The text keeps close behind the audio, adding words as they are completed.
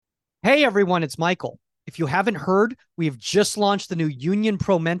Hey everyone, it's Michael. If you haven't heard, we have just launched the new Union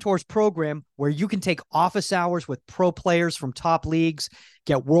Pro Mentors program where you can take office hours with pro players from top leagues,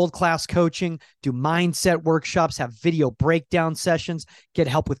 get world class coaching, do mindset workshops, have video breakdown sessions, get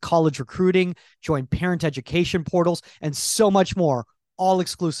help with college recruiting, join parent education portals, and so much more, all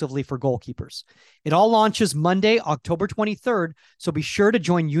exclusively for goalkeepers. It all launches Monday, October 23rd, so be sure to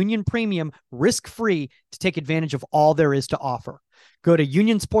join Union Premium risk free to take advantage of all there is to offer. Go to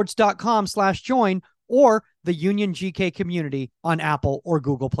unionsports.com/join or the Union GK community on Apple or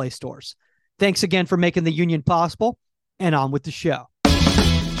Google Play stores. Thanks again for making the Union possible, and on with the show.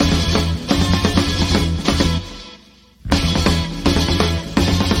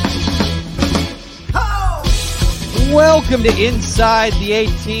 Welcome to Inside the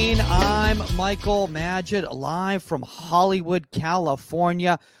 18. I'm Michael Magid, live from Hollywood,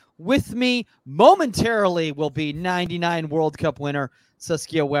 California. With me momentarily will be 99 World Cup winner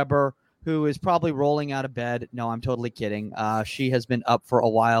Saskia Weber, who is probably rolling out of bed. No, I'm totally kidding. She has been up for a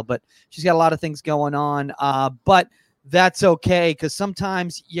while, but she's got a lot of things going on. But that's okay, because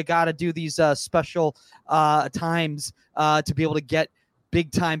sometimes you got to do these special times to be able to get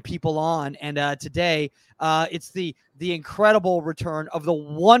big-time people on. And today it's the incredible return of the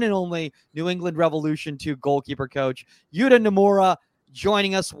one and only New England Revolution 2 goalkeeper coach, Yuta Nomura,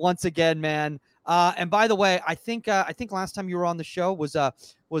 joining us once again, man. And by the way, I think last time you were on the show was a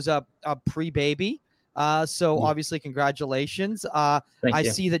pre-baby. So obviously, congratulations. I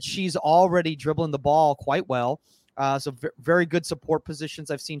see that she's already dribbling the ball quite well. So very good support positions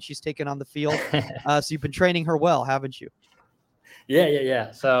I've seen she's taken on the field. So you've been training her well, haven't you?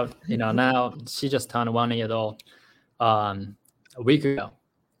 Yeah. So, now she just turned 1 year old a week ago.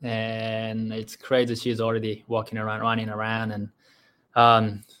 And it's crazy. She's already walking around, running around. And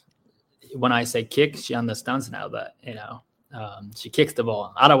when I say kick, she understands now that, she kicks the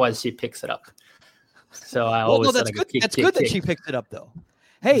ball. Otherwise, she picks it up. So I always that's good. That's good that she picks it up, though.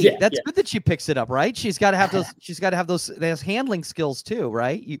 Hey, that's good that she picks it up, right? She's got to have those. She's got to have those handling skills too,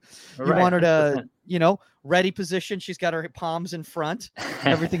 right? You want her to, ready position. She's got her palms in front.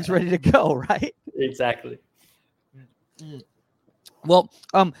 Everything's ready to go, right? Exactly. Well,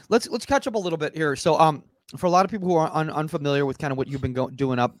 let's catch up a little bit here. So, for a lot of people who are unfamiliar with kind of what you've been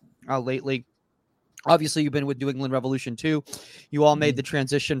doing up lately, obviously you've been with New England Revolution 2. You all made the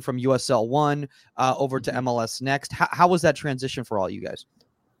transition from USL 1 over to MLS Next. How was that transition for all you guys?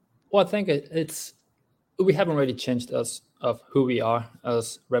 Well, I think we haven't really changed us of who we are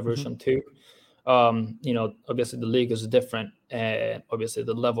as Revolution 2. Obviously the league is different, and obviously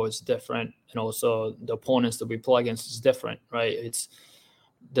the level is different, and also the opponents that we play against is different, right? It's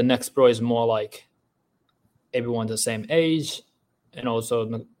the Next Pro is more like everyone the same age, and also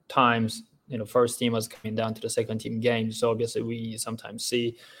the times, first team was coming down to the second team game. So obviously we sometimes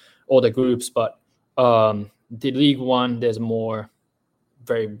see all the groups, but the League One, there's more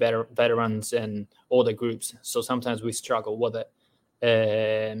very better veterans and all the groups. So sometimes we struggle with it.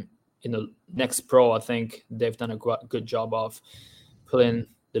 And in the Next Pro, I think they've done a good job of pulling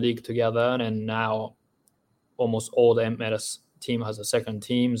the league together. And now almost all the MLS team has a second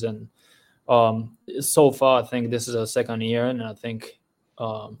teams. And so far, I think this is our second year. And I think,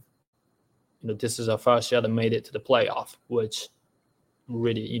 this is our first year that made it to the playoff, which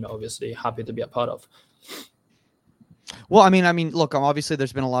really, obviously happy to be a part of. Well, I mean, look, obviously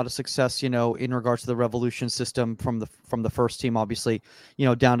there's been a lot of success, in regards to the Revolution system from the first team, obviously,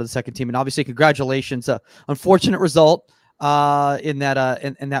 down to the second team, and obviously congratulations. Unfortunate result in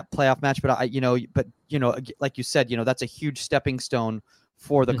that playoff match, but like you said, that's a huge stepping stone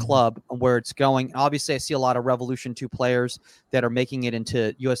for the club and where it's going. Obviously, I see a lot of Revolution 2 players that are making it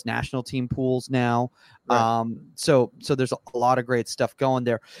into U.S. national team pools now. Right. So there's a lot of great stuff going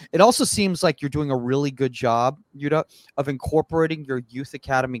there. It also seems like you're doing a really good job, Yuta, of incorporating your youth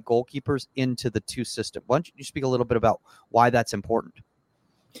academy goalkeepers into the 2 system. Why don't you speak a little bit about why that's important?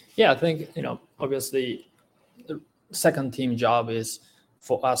 Yeah, I think, obviously the second team job is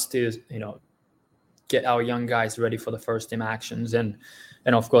for us to, get our young guys ready for the first team actions. And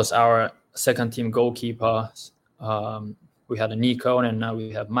of course, our second team goalkeepers, we had a Nico and now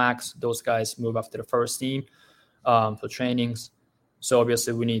we have Max. Those guys move after the first team for trainings. So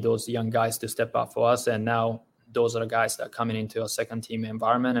obviously we need those young guys to step up for us. And now those are the guys that are coming into a second team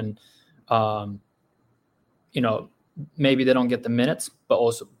environment. And, maybe they don't get the minutes,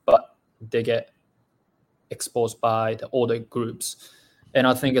 but they get exposed by the older groups. And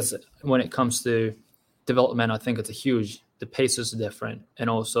I think when it comes to development, I think the pace is different. And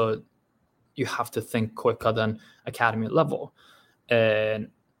also you have to think quicker than academy level. And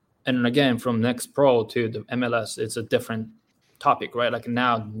again, from Next Pro to the MLS, it's a different topic, right? Like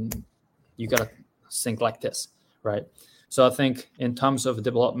now you got to think like this, right? So I think in terms of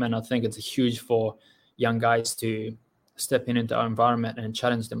development, I think it's huge for young guys to step into our environment and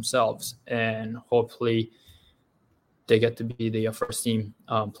challenge themselves, and hopefully they get to be the first team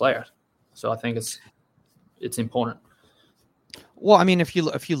player. So I think it's important. Well, I mean, if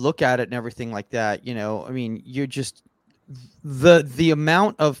you look at it and everything like that, I mean, you're just the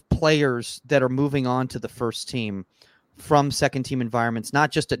amount of players that are moving on to the first team from second team environments,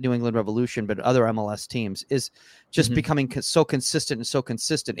 not just at New England Revolution, but other MLS teams, is just becoming so consistent and so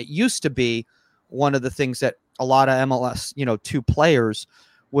consistent. It used to be one of the things that a lot of MLS, 2 players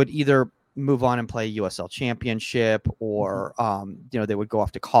would either move on and play USL Championship, or they would go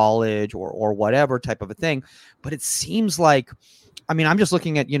off to college or whatever type of a thing. But it seems like, I mean, I'm just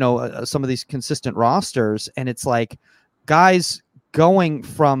looking at some of these consistent rosters, and it's like guys going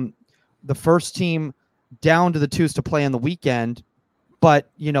from the first team down to the 2s to play on the weekend, but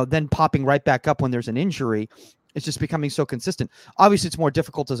then popping right back up when there's an injury. It's just becoming so consistent. Obviously, it's more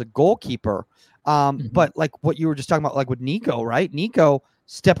difficult as a goalkeeper, but like what you were just talking about, like with Nico, right? Nico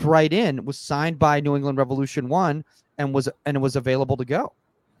stepped right in, was signed by New England Revolution 1, and was available to go.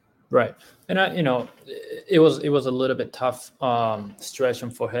 Right, and it was a little bit tough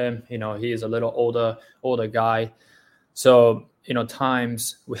situation for him. He is a little older guy, so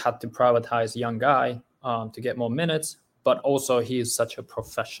times we had to prioritize young guy to get more minutes. But also, he is such a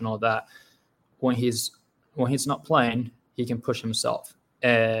professional that when he's not playing, he can push himself,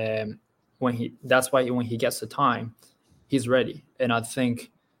 and that's why when he gets the time, he's ready. And I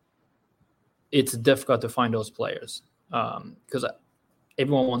think it's difficult to find those players because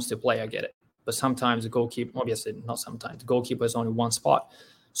everyone wants to play. I get it, but sometimes the goalkeeper, obviously not sometimes, the goalkeeper is only one spot.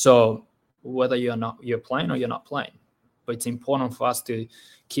 So whether you're playing or you're not playing, but it's important for us to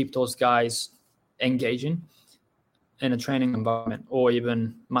keep those guys engaging in a training environment or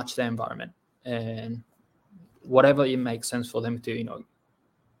even match day environment, and whatever it makes sense for them to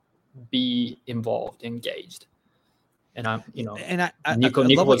be involved, engaged. And Nico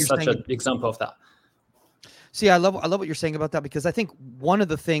was such an example of that. See, I love what you're saying about that, because I think one of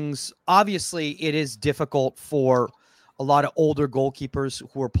the things, obviously it is difficult for a lot of older goalkeepers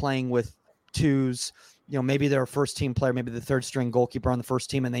who are playing with 2s, maybe they're a first team player, maybe the third string goalkeeper on the first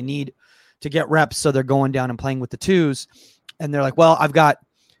team, and they need to get reps. So they're going down and playing with the 2s, and they're like, well, I've got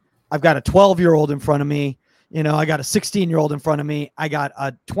a 12-year-old in front of me. I got a 16-year-old in front of me. I got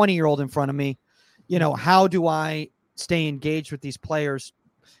a 20-year-old in front of me. How do I stay engaged with these players?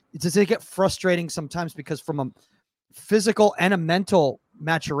 Does it get frustrating sometimes because from a physical and a mental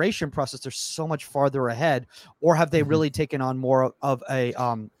maturation process, they're so much farther ahead? Or have they really taken on more of a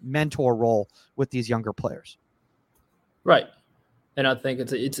mentor role with these younger players? Right. And I think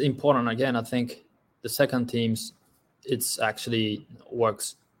it's important. Again, I think the second teams, it's actually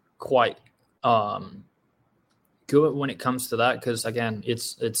works quite good when it comes to that, because again,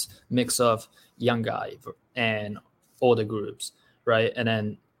 it's mix of young guy and older groups, right? And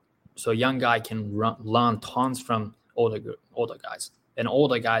then so young guy can learn tons from older guys, and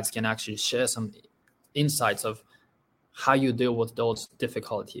older guys can actually share some insights of how you deal with those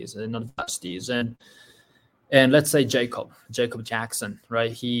difficulties and adversities. And let's say Jacob Jackson,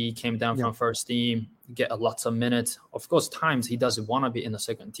 right? He came down from first team, get lots of minutes. Of course, times he doesn't want to be in the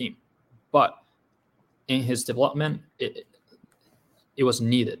second team, but in his development, it was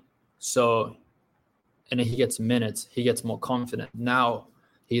needed. So, and then he gets minutes, he gets more confident. Now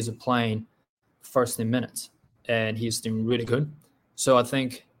he's playing first in minutes, and he's doing really good. So I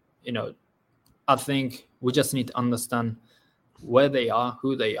think, we just need to understand where they are,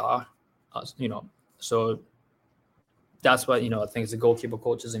 who they are, so that's why, I think the goalkeeper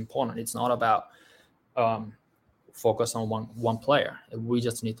coach is important. It's not about focus on one player. We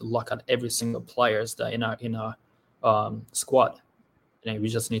just need to look at every single players that in our squad. And we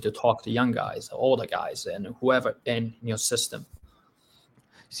just need to talk to young guys, older guys, and whoever in your system.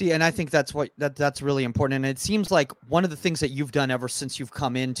 See, and I think that's really important. And it seems like one of the things that you've done ever since you've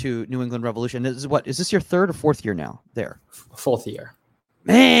come into New England Revolution is this your third or fourth year now there? Fourth year.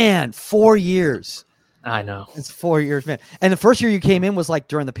 Man, 4 years. I know. It's 4 years, man. And the first year you came in was like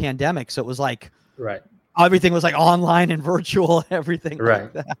during the pandemic. So it was like, right. Everything was like online and virtual, everything right.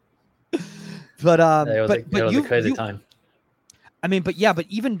 like that. But it was a crazy time. I mean, but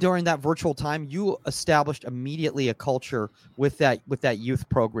even during that virtual time, you established immediately a culture with that youth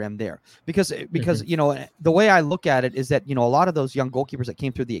program there, because the way I look at it is that a lot of those young goalkeepers that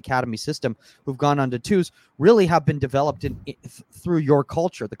came through the academy system who've gone on to 2s really have been developed through your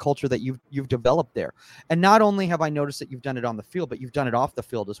culture, the culture that you've developed there. And not only have I noticed that you've done it on the field, but you've done it off the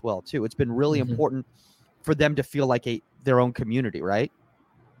field as well too. It's been really important for them to feel like their own community, right?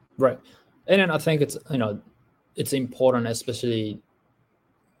 Right. And then I think it's important, especially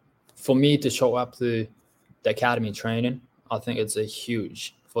for me to show up to the academy training. I think it's a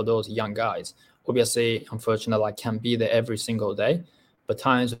huge for those young guys. Obviously, unfortunately, I can't be there every single day, but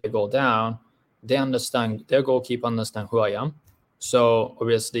times they go down, they understand, their goalkeeper understand who I am. So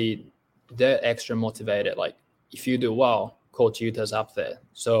obviously, they're extra motivated. Like if you do well, Coach Yuta's up there,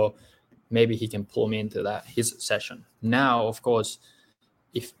 so maybe he can pull me into that his session. Now, of course,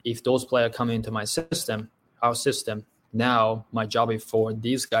 if those players come into my system, our system, now my job is for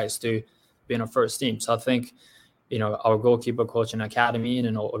these guys to be in a first team. So I think, our goalkeeper coach in academy,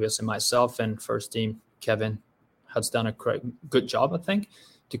 and obviously myself and first team Kevin has done a good job, I think,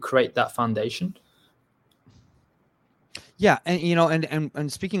 to create that foundation. Yeah,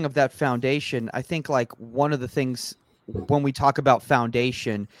 and speaking of that foundation, I think like one of the things when we talk about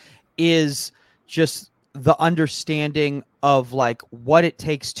foundation is just the understanding of like what it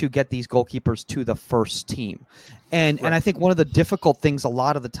takes to get these goalkeepers to the first team. And I think one of the difficult things a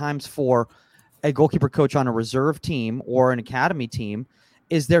lot of the times for a goalkeeper coach on a reserve team or an academy team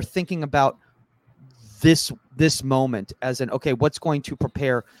is they're thinking about this moment as okay, what's going to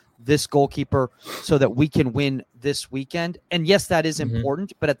prepare this goalkeeper so that we can win this weekend. And yes, that is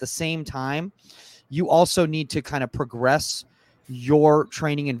important, but at the same time, you also need to kind of progress your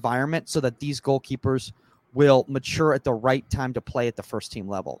training environment so that these goalkeepers will mature at the right time to play at the first team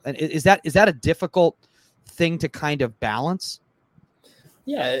level. And is that a difficult thing to kind of balance?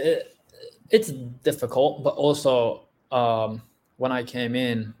 Yeah, it's difficult, but also when I came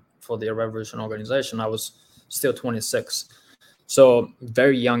in for the Revolution organization, I was still 26. So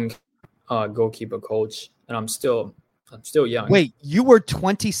very young goalkeeper coach, and I'm still young. Wait, you were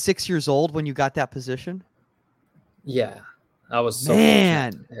 26 years old when you got that position? Yeah, I was so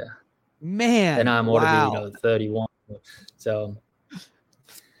man. Fortunate. Yeah, man. And I'm already 31. So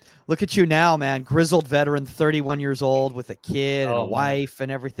look at you now, man. Grizzled veteran, 31 years old with a kid and a wife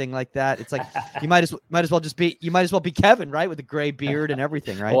and everything like that. It's like you might as well be Kevin, right? With a gray beard and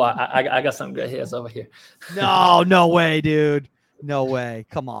everything, right? Well, I got some gray hairs over here. No way, dude. No way.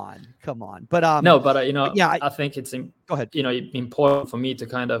 Come on. But no, but yeah, I think it's go ahead. Important for me to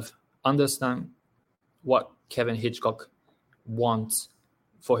kind of understand what Kevin Hitchcock wants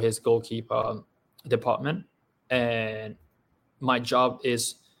for his goalkeeper department, and my job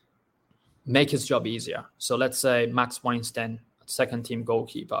is make his job easier. So let's say Max Weinstein, second team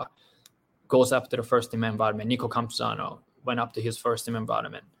goalkeeper, goes up to the first team environment. Nico Campuzano went up to his first team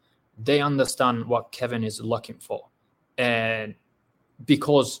environment. They understand what Kevin is looking for. And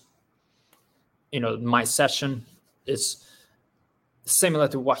because, my session is similar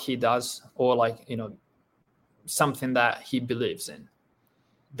to what he does, or like, something that he believes in.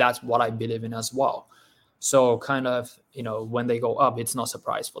 That's what I believe in as well. So kind of, when they go up, it's not a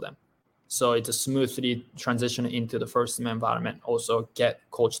surprise for them. So it's a smoothly transition into the first team environment. Also get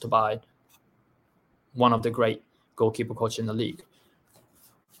coached by one of the great goalkeeper coach in the league.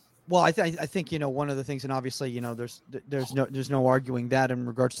 Well, I think one of the things, and obviously there's no arguing that in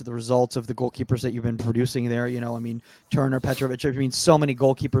regards to the results of the goalkeepers that you've been producing there. I mean Turner, Petrovic. I mean so many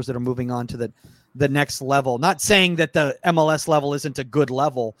goalkeepers that are moving on to the next level. Not saying that the MLS level isn't a good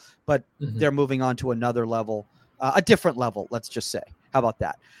level, but they're moving on to another level, a different level. Let's just say. How about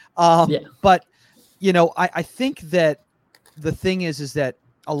that? But I think that the thing is that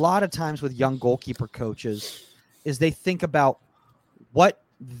a lot of times with young goalkeeper coaches is they think about what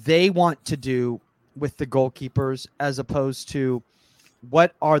they want to do with the goalkeepers as opposed to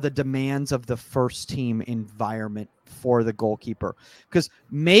what are the demands of the first team environment for the goalkeeper. Because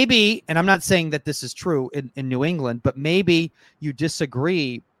maybe, and I'm not saying that this is true in New England, but maybe you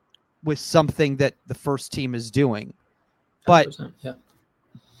disagree with something that the first team is doing. But yeah.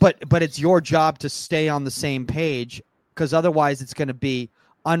 But it's your job to stay on the same page, because otherwise it's going to be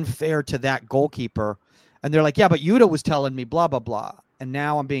unfair to that goalkeeper. And they're like, yeah, but Yuta was telling me blah, blah, blah. And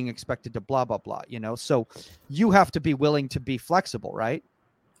now I'm being expected to blah, blah, blah, So you have to be willing to be flexible, right?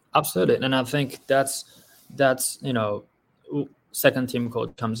 Absolutely. And I think that's second team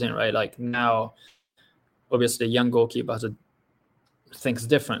coach comes in, right? Like now, obviously, young goalkeeper thinks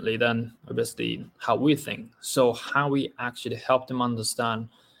differently than obviously how we think. So how we actually help them understand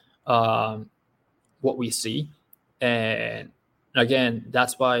what we see. And again,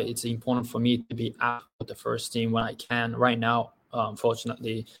 that's why it's important for me to be out with the first team when I can. Right now,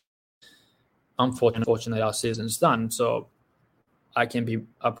 unfortunately, our season's done. So I can be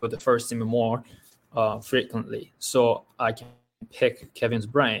up with the first team more frequently. So I can pick Kevin's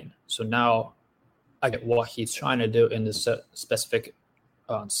brain. So now I get what he's trying to do in this specific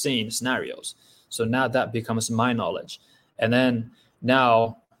scene scenarios. So now that becomes my knowledge. And then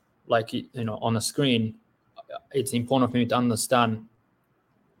now, like, on a screen, it's important for me to understand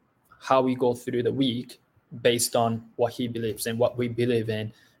how we go through the week based on what he believes in, what we believe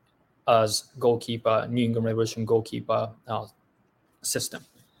in as goalkeeper, New England Revolution goalkeeper system.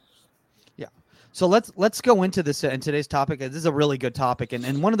 Yeah. So let's go into this in today's topic. This is a really good topic.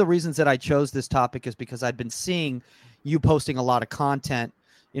 And one of the reasons that I chose this topic is because I've been seeing you posting a lot of content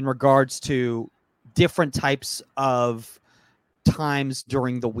in regards to different types of times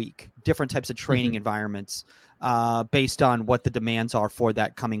during the week, different types of training environments, based on what the demands are for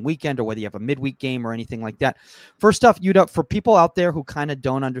that coming weekend, or whether you have a midweek game or anything like that. First off, Yuta, for people out there who kind of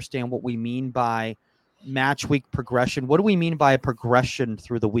don't understand what we mean by match week progression, what do we mean by a progression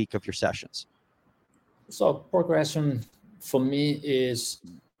through the week of your sessions? So progression for me is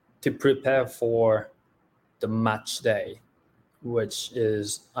to prepare for the match day, which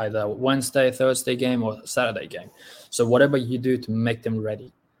is either Wednesday, Thursday game or Saturday game. So whatever you do to make them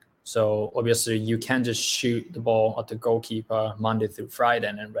ready. So obviously you can't just shoot the ball at the goalkeeper Monday through Friday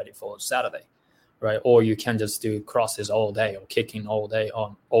and then ready for Saturday, right? Or you can just do crosses all day or kicking all day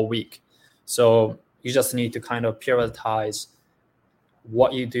on all week. So you just need to kind of prioritize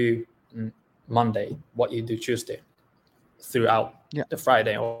what you do Monday, what you do Tuesday throughout the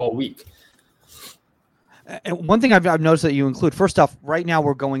Friday or all week. And one thing I've noticed that you include, first off, right now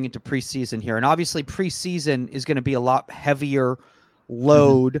we're going into preseason here. And obviously preseason is going to be a lot heavier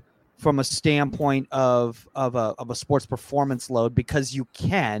load from a standpoint of a sports performance load, because you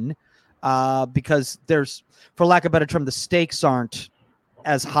can, because there's, for lack of a better term, the stakes aren't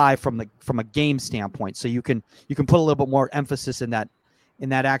as high from a game standpoint. So you can put a little bit more emphasis in that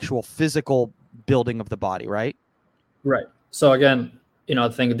actual physical building of the body, right? Right. So again, I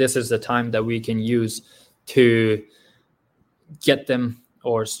think this is the time that we can use to get them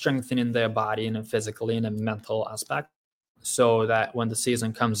or strengthening their body in a physically and a mental aspect, so that when the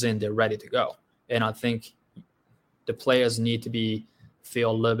season comes in, they're ready to go. And I think the players need to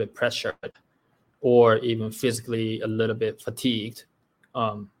feel a little bit pressured or even physically a little bit fatigued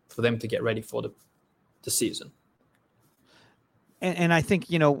for them to get ready for the season. And I think,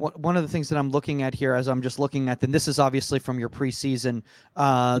 one of the things that I'm looking at here, as I'm just looking at, and this is obviously from your preseason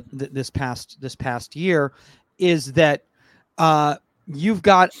this past year, is that you've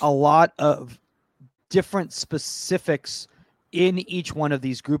got a lot of different specifics in each one of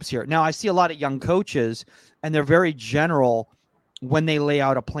these groups here. Now, I see a lot of young coaches, and they're very general when they lay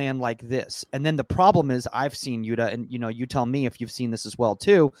out a plan like this. And then the problem is, I've seen, Yuta, and you tell me if you've seen this as well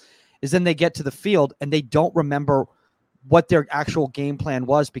too, is then they get to the field and they don't remember what their actual game plan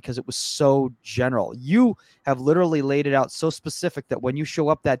was because it was so general. You have literally laid it out so specific that when you show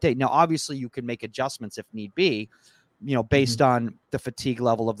up that day, now obviously you can make adjustments if need be, based on the fatigue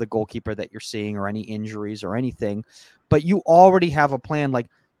level of the goalkeeper that you're seeing or any injuries or anything, but you already have a plan. Like,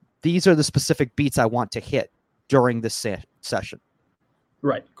 these are the specific beats I want to hit during this session.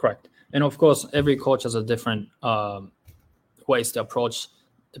 Right. Correct. And of course, every coach has a different ways to approach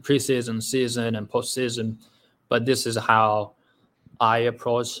the preseason, season, and postseason. But this is how I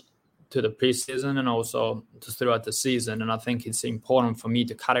approach to the preseason and also throughout the season. And I think it's important for me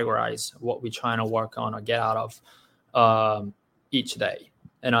to categorize what we're trying to work on or get out of each day.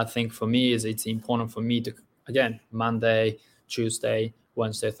 And I think for me, it's important for me to, again, Monday, Tuesday,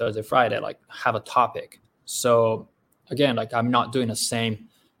 Wednesday, Thursday, Friday, like, have a topic. So again, like, I'm not doing the same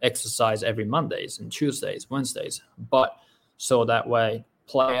exercise every Mondays and Tuesdays, Wednesdays, but so that way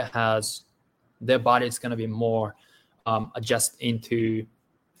player has, their body is going to be more adjust into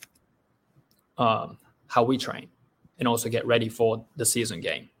how we train and also get ready for the season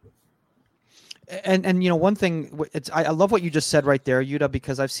game. And one thing, I love what you just said right there, Yuta,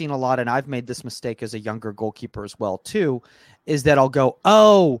 because I've seen a lot, and I've made this mistake as a younger goalkeeper as well too, is that I'll go,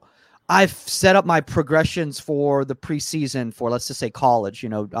 I've set up my progressions for the preseason for, let's just say, college,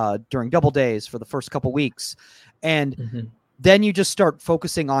 during double days for the first couple weeks. And then you just start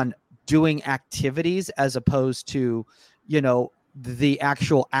focusing on doing activities as opposed to, the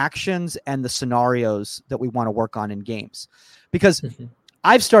actual actions and the scenarios that we want to work on in games. Because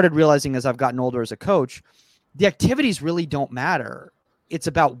I've started realizing as I've gotten older as a coach, the activities really don't matter. It's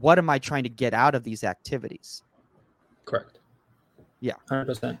about what am I trying to get out of these activities. Correct. Yeah.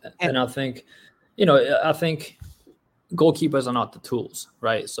 100%. And I think, I think goalkeepers are not the tools,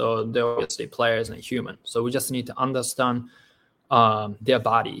 right? So they're obviously players and human. So we just need to understand their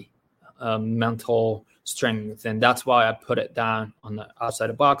body, mental strength. And that's why I put it down on the outside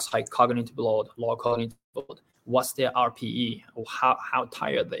the box, high cognitive load, low cognitive load. What's their RPE, or how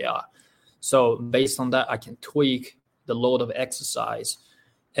tired they are. So based on that, I can tweak the load of exercise.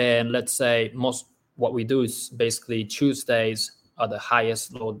 And let's say what we do is basically Tuesdays, are the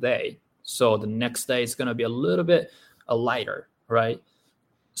highest load day. So the next day is going to be a little bit lighter, right?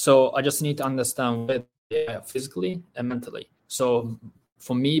 So I just need to understand where they are physically and mentally. So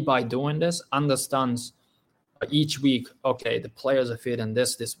for me, by doing this, understands each week, okay, the players are feeling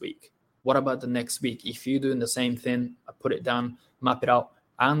this week. What about the next week? If you're doing the same thing, I put it down, map it out.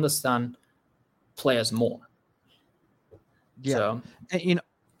 I understand players more. Yeah. So,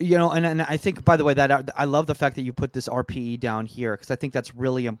 And, and I think, by the way, that I love the fact that you put this RPE down here, because I think that's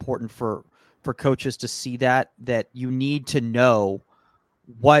really important for coaches to see that you need to know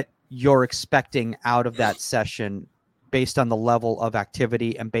what you're expecting out of that session based on the level of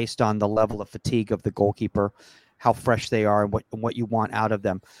activity and based on the level of fatigue of the goalkeeper, how fresh they are, and what you want out of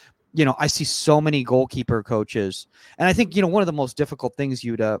them. I see so many goalkeeper coaches, and I think, one of the most difficult things,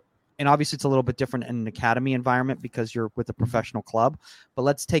 Yuta, and obviously it's a little bit different in an academy environment because you're with a professional club, but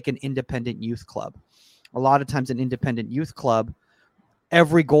let's take an independent youth club. A lot of times an independent youth club,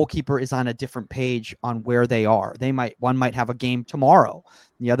 every goalkeeper is on a different page on where they are. One might have a game tomorrow.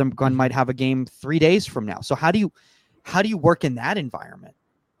 The other one might have a game 3 days from now. So how do you work in that environment?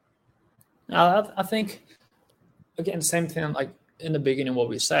 I think, again, same thing, like in the beginning, what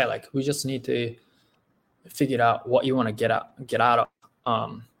we say, like we just need to figure out what you want to get out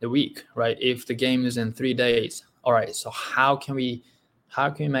of the week, right? If the game is in 3 days, all right, so how can we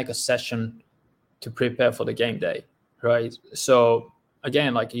make a session to prepare for the game day, right? So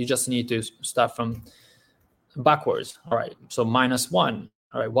again, like you just need to start from backwards. All right, so -1.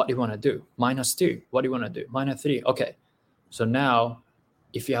 All right, what do you want to do? -2. What do you want to do? -3. Okay, so now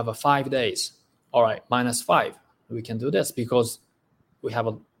if you have a 5 days, all right, -5, we can do this because we have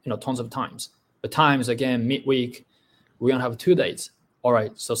tons of times. The times, again, midweek, we only have 2 days. All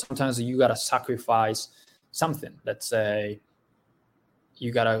right, so sometimes you got to sacrifice something. Let's say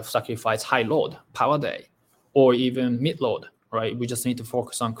you got to sacrifice high load, power day, or even mid load, right? We just need to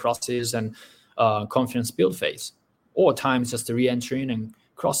focus on crosses and confidence build phase, or times just the re-entry and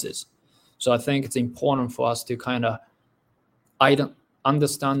crosses. So I think it's important for us to kind of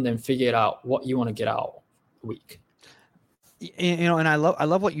understand and figure out what you want to get out a week. And I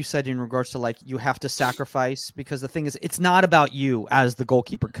love what you said in regards to, like, you have to sacrifice, because the thing is, it's not about you as the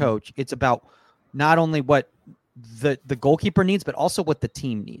goalkeeper coach. It's about not only what the goalkeeper needs, but also what the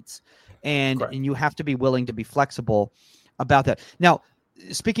team needs. And you have to be willing to be flexible about that. Now,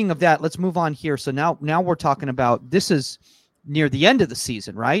 speaking of that, let's move on here. So now we're talking about, this is near the end of the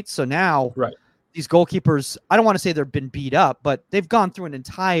season, right? So now these goalkeepers, I don't want to say they've been beat up, but they've gone through an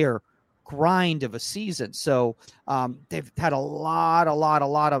entire grind of a season. So they've had a lot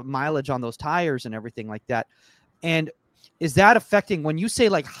of mileage on those tires and everything like that. And is that affecting, when you say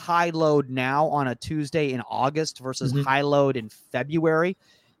like high load now on a Tuesday in August versus high load in February,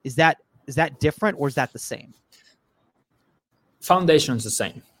 is that different, or is that the same? Foundation is the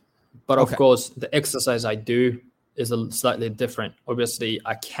same, but of course the exercise I do is slightly different. Obviously,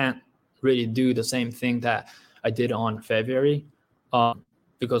 I can't really do the same thing that I did on February,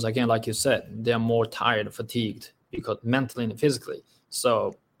 because again, like you said, they're more tired, fatigued, because mentally and physically.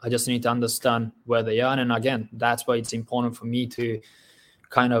 So I just need to understand where they are, and again, that's why it's important for me to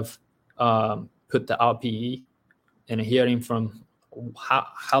kind of put the RPE and hearing from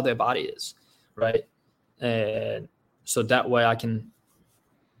how their body is, right? And so that way I can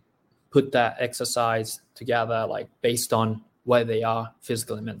put that exercise together, like based on where they are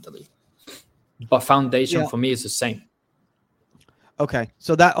physically and mentally. But foundation for me is the same.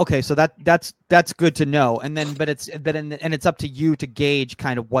 So that's good to know. And then, but it's up to you to gauge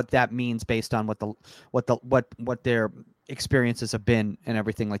kind of what that means based on what their experiences have been and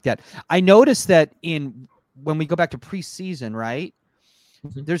everything like that. I noticed that when we go back to preseason, right?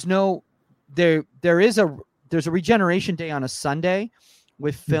 There's a regeneration day on a Sunday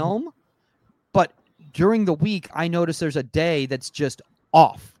with film, but during the week, I noticed there's a day that's just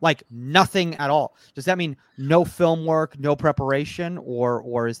off, like nothing at all. Does that mean no film work, no preparation,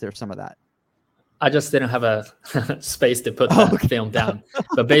 or is there some of that? I just didn't have a space to put that film down.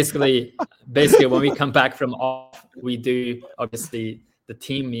 But basically when we come back from off, we do obviously the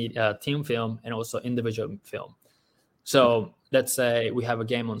team film and also individual film. So let's say we have a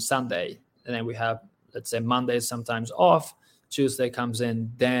game on Sunday, and then we have, let's say, Monday sometimes off, Tuesday comes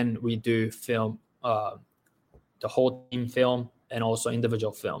in, then we do film, the whole team film and also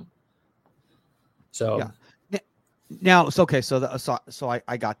individual film. So now it's okay. So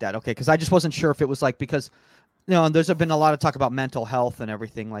I got that. Okay. Cause I just wasn't sure if it was like, because, there's been a lot of talk about mental health and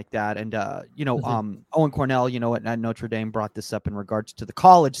everything like that. And, Owen Cornell, at Notre Dame brought this up in regards to the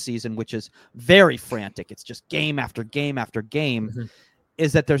college season, which is very frantic. It's just game after game after game,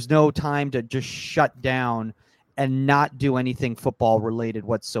 is that there's no time to just shut down and not do anything football related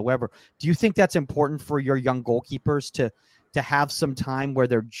whatsoever. Do you think that's important for your young goalkeepers to have some time where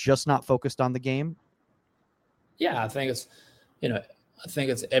they're just not focused on the game? Yeah, I think it's, I think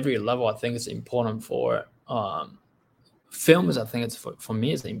it's every level. I think it's important for films. I think it's for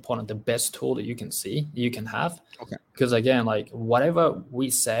me, it's important, the best tool that you can have. Okay. Because again, like whatever we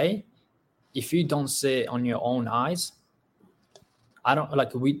say, if you don't see it on your own eyes,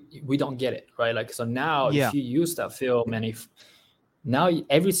 we don't get it, right? Like, so now if you use that film and if now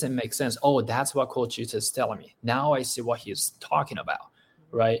everything makes sense. Oh, that's what Coach Yuta is telling me. Now I see what he's talking about,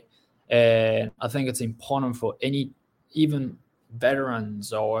 right? And I think it's important for even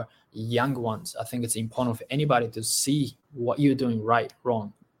veterans or young ones. I think it's important for anybody to see what you're doing right,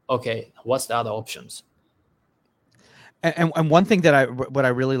 wrong. Okay, what's the other options? And one thing that what I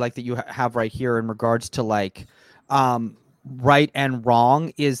really like that you have right here in regards to like right and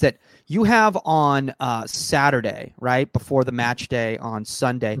wrong is that you have on Saturday, right before the match day on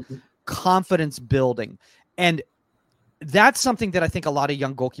Sunday, confidence building. And that's something that I think a lot of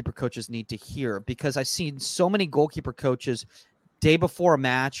young goalkeeper coaches need to hear, because I've seen so many goalkeeper coaches day before a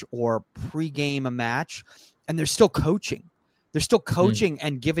match or pregame a match, and they're still coaching. They're still coaching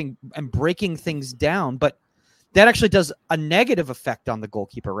and giving and breaking things down, but that actually does a negative effect on the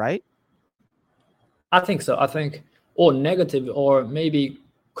goalkeeper, right? I think so. I think, or negative, or maybe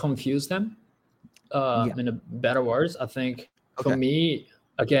confuse them in a better words. I think for me,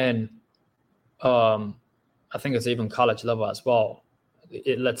 again, I think it's even college level as well.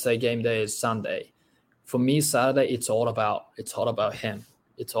 Let's say game day is Sunday. For me, Saturday, it's all about him.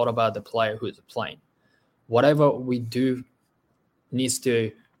 It's all about the player who is playing. Whatever we do needs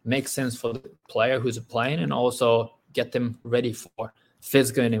to make sense for the player who's playing, and also get them ready for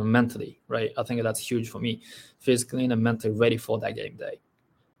physically and mentally, right? I think that's huge for me, physically and mentally ready for that game day.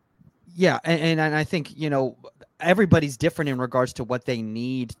 Yeah, and I think, everybody's different in regards to what they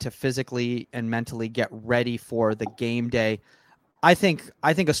need to physically and mentally get ready for the game day. I think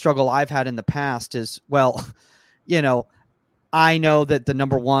a struggle I've had in the past is, well, I know that the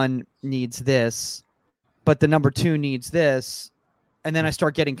number one needs this, but the number two needs this. And then I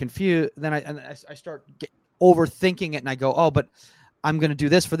start getting confused. Then I start overthinking it, and I go, oh, but I'm going to do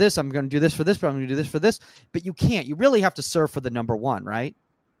this for this. I'm going to do this for this, but I'm going to do this for this. But you can't. You really have to serve for the number one, right?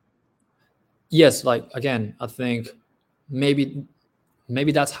 Yes. Like, again, I think maybe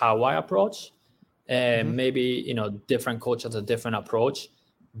that's how I approach. And maybe, different coaches have a different approach.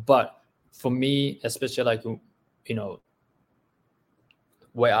 But for me, especially like,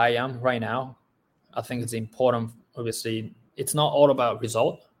 where I am right now, I think it's important. Obviously, it's not all about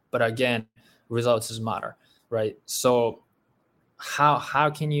result, but again, results does matter, right? So how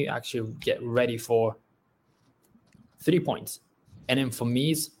can you actually get ready for 3 points? And then for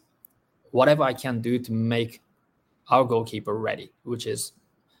me, is whatever I can do to make our goalkeeper ready, which is,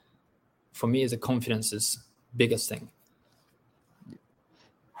 for me, is the confidence is biggest thing.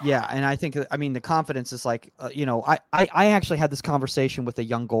 Yeah, and I think, the confidence is like, I actually had this conversation with a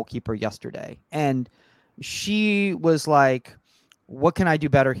young goalkeeper yesterday, and she was like, what can I do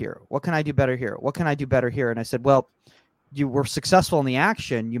better here? What can I do better here? What can I do better here? And I said, well, you were successful in the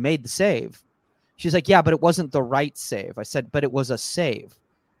action. You made the save. She's like, yeah, but it wasn't the right save. I said, but it was a save.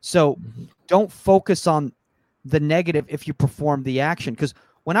 So don't focus on the negative if you perform the action. Because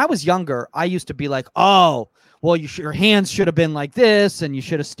when I was younger, I used to be like, oh, well, your hands should have been like this, and you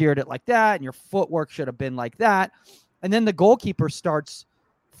should have steered it like that, and your footwork should have been like that. And then the goalkeeper starts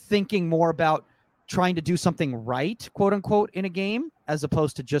thinking more about trying to do something right, quote unquote, in a game, as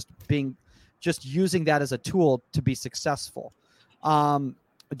opposed to just using that as a tool to be successful.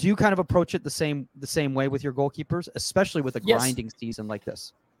 Do you kind of approach it the same way with your goalkeepers, especially with a grinding season like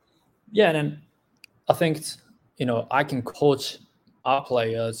this? Yeah, and then I think, I can coach our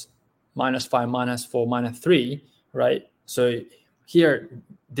players -5, -4, -3, right? So here,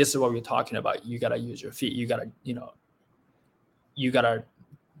 this is what we're talking about. You got to use your feet. You got to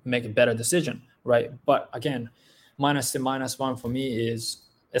make a better decision, right? But again, -1 for me is,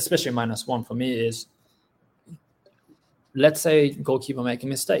 especially -1 for me is, let's say goalkeeper making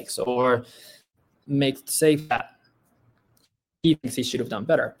mistakes or make save that he thinks he should have done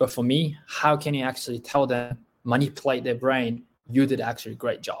better. But for me, how can you actually tell them, manipulate their brain, you did actually a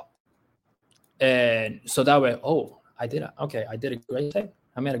great job? And so that way, I did it. Okay, I did a great save.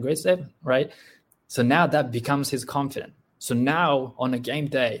 I made a great save, right? So now that becomes his confidence. So now on a game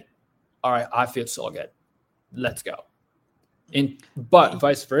day, all right, I feel so good. Let's go. But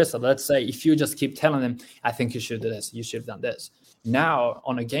vice versa, let's say if you just keep telling them, I think you should do this, you should have done this. Now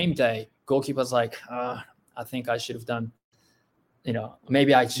on a game day, goalkeeper's like, I think I should have done,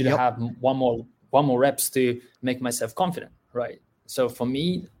 maybe I should have one more one more reps to make myself confident, right? So for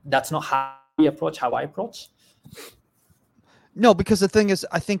me, that's not how I approach. No, because the thing is,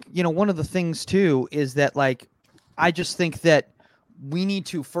 I think, one of the things too is that, like, I just think that we need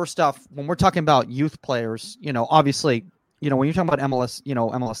to, first off, when we're talking about youth players, obviously, when you're talking about MLS,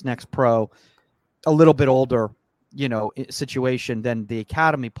 MLS Next Pro, a little bit older, situation than the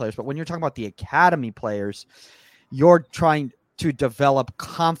academy players. But when you're talking about the academy players, you're trying to develop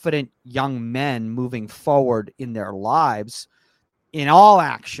confident young men moving forward in their lives in all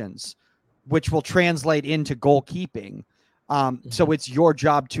actions, which will translate into goalkeeping. So it's your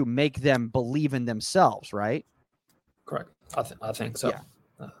job to make them believe in themselves, right? Correct. I think so.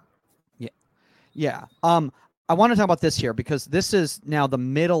 Yeah. I want to talk about this here because this is now the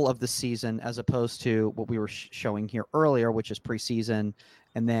middle of the season as opposed to what we were showing here earlier, which is preseason.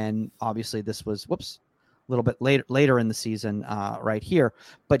 And then obviously this was, a little bit later in the season right here.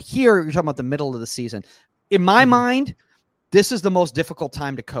 But here you're talking about the middle of the season. In my mind, this is the most difficult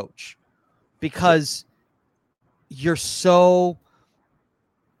time to coach because you're so,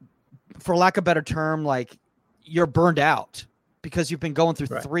 for lack of a better term, like you're burned out because you've been going through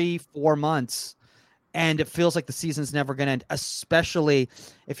 3-4 months and it feels like the season's never going to end, especially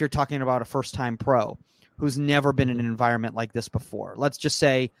if you're talking about a first-time pro who's never been in an environment like this before. Let's just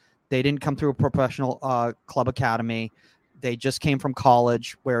say they didn't come through a professional club academy. They just came from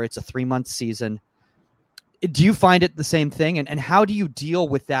college where it's a 3-month season. Do you find it the same thing? And how do you deal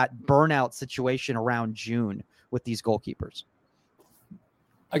with that burnout situation around June with these goalkeepers?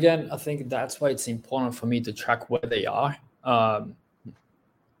 Again, I think that's why it's important for me to track where they are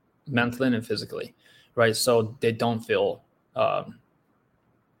mentally and physically, right? So they don't feel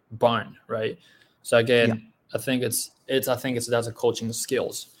burned, right? So again, I think it's that's a coaching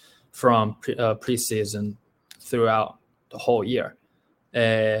skills from preseason throughout the whole year,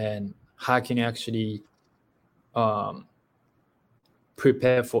 and how can you actually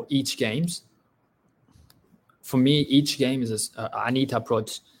prepare for each games. For me, each game is I need to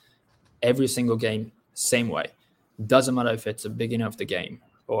approach every single game same way. Doesn't matter if it's the beginning of the game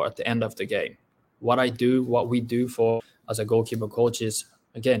or at the end of the game. What we do for as a goalkeeper coach is,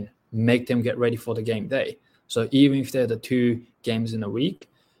 again, make them get ready for the game day. So even if they're the 2 games in a week,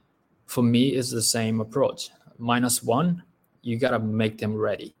 for me, it's the same approach. -1, you got to make them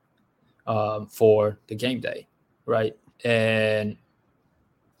ready for the game day, right? And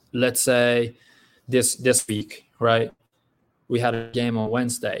let's say this week, right, we had a game on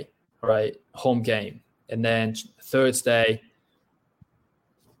Wednesday, right, home game, and then Thursday,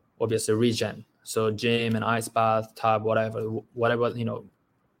 obviously regen, so gym and ice bath, tub, whatever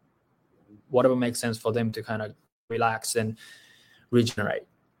whatever makes sense for them to kind of relax and regenerate.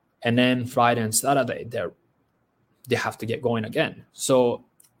 And then Friday and Saturday, they have to get going again. So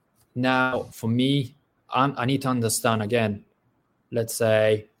now for me, I need to understand again, let's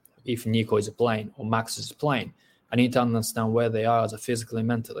say if Nico is playing or Max is playing, I need to understand where they are as a physically,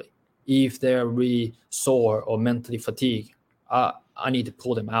 mentally. If they're really sore or mentally fatigued, I need to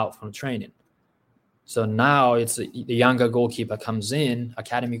pull them out from training. So now it's the younger goalkeeper comes in,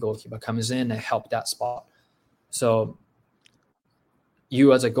 academy goalkeeper comes in and help that spot. So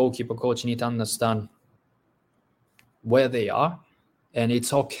you as a goalkeeper coach need to understand where they are, and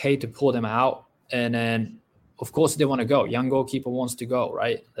it's okay to pull them out. And then, of course, they want to go. Young goalkeeper wants to go,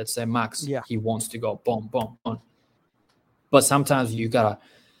 right? Let's say Max, he wants to go, boom, boom, boom. But sometimes you gotta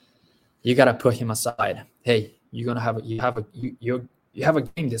put him aside. Hey, you have a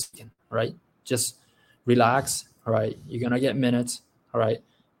game this weekend, right? Just relax, all right? You're gonna get minutes, all right?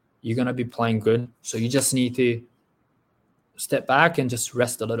 You're gonna be playing good, so you just need to step back and just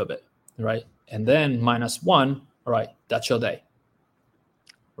rest a little bit, right? And then -1, all right, that's your day,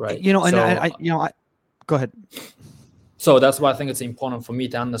 right? Go ahead. So that's why I think it's important for me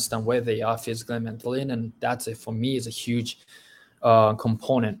to understand where they are physically and mentally, and that's it for me is a huge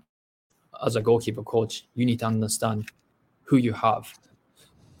component as a goalkeeper coach. You need to understand who you have,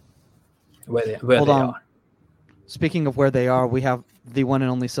 where they are. Speaking of where they are, we have the one and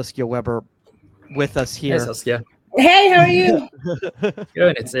only Saskia Weber with us here. Hey, Saskia. Hey, how are you?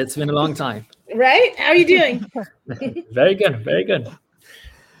 Good. It's been a long time. Right? How are you doing? Very good. Very good.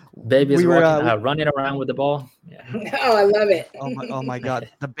 Baby's running around with the ball. Yeah. Oh, I love it. Oh my God.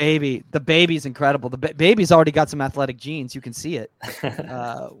 The baby's incredible. The baby's already got some athletic genes. You can see it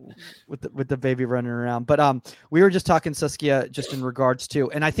with the baby running around. But we were just talking, Saskia, just in regards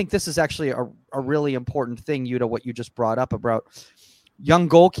to, and I think this is actually a really important thing, Yuta, what you just brought up about young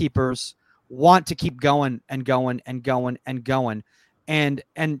goalkeepers want to keep going and going and going and going. And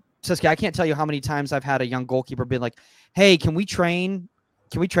Saskia, I can't tell you how many times I've had a young goalkeeper be like, hey, can we train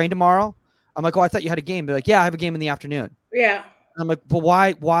tomorrow? I'm like, oh, I thought you had a game. They're like, yeah, I have a game in the afternoon. Yeah. I'm like, but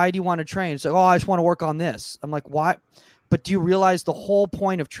why do you want to train? It's like, oh, I just want to work on this. I'm like, why? But do you realize the whole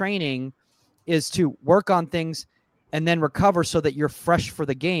point of training is to work on things and then recover so that you're fresh for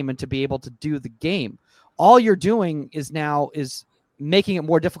the game and to be able to do the game. All you're doing is making it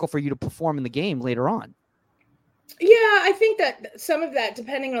more difficult for you to perform in the game later on. Yeah, I think that some of that,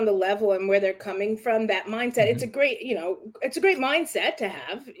 depending on the level and where they're coming from, that mindset, it's a great mindset to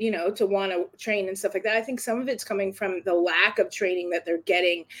have, to want to train and stuff like that. I think some of it's coming from the lack of training that they're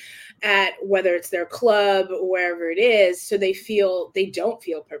getting at, whether it's their club or wherever it is. So they don't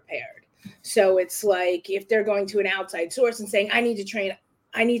feel prepared. So it's like, if they're going to an outside source and saying, I need to train,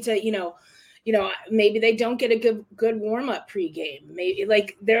 I need to, maybe they don't get a good warm up pregame. Maybe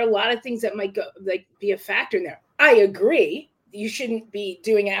there are a lot of things that might be a factor in there. I agree. You shouldn't be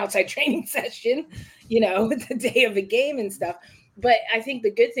doing an outside training session, the day of a game and stuff. But I think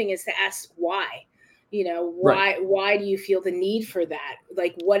the good thing is to ask why. Why do you feel the need for that?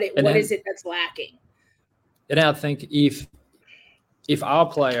 What is it that's lacking? And I think if our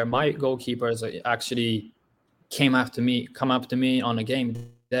player, my goalkeepers actually come up to me on a game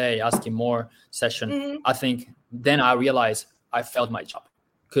day asking more session, I think then I realized I failed my job,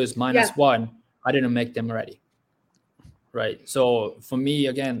 because -1, I didn't make them ready. Right. So for me,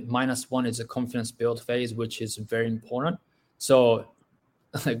 again, -1 is a confidence build phase, which is very important. So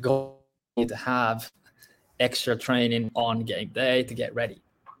go need to have extra training on game day to get ready.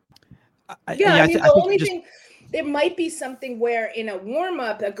 The only thing, there might be something where in a warm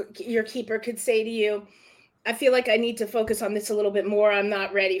up, your keeper could say to you, I feel like I need to focus on this a little bit more. I'm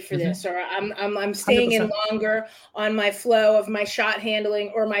not ready for this, or I'm staying 100%. In longer on my flow of my shot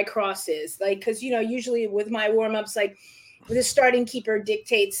handling or my crosses. Because usually with my warm ups, the starting keeper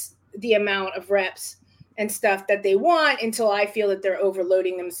dictates the amount of reps and stuff that they want until I feel that they're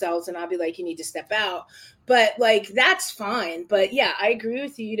overloading themselves, and I'll be like, you need to step out. But that's fine. But yeah, I agree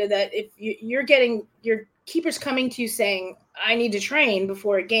with you that if you're getting your keepers coming to you saying, I need to train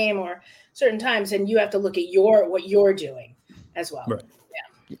before a game or certain times, and you have to look at what you're doing as well. Right.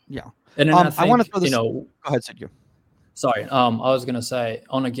 Yeah. And then I want to throw this. Go ahead, Sid. Sorry. I was gonna say,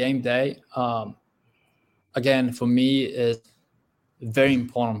 on a game day, again, for me, it's very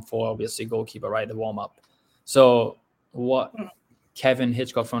important for obviously goalkeeper, right? The warm up. So what Kevin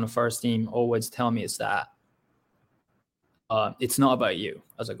Hitchcock from the first team always tell me is that it's not about you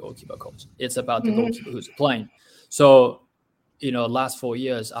as a goalkeeper coach. It's about the goalkeeper who's playing. So, last 4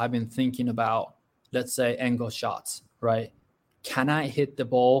 years, I've been thinking about, let's say, angle shots, right? Can I hit the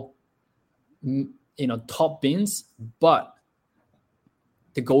ball, top bins, but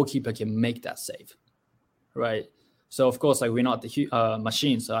the goalkeeper can make that save, right? So, of course, we're not the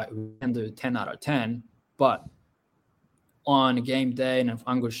machine, so we can do 10 out of 10. But on game day and if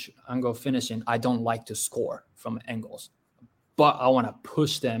angle finishing, I don't like to score from angles. But I want to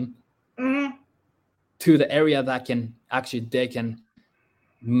push them to the area that they can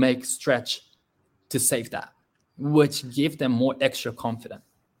make stretch to save that, which give them more extra confidence.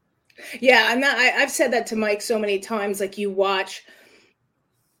 Yeah, and I've said that to Mike so many times. You watch,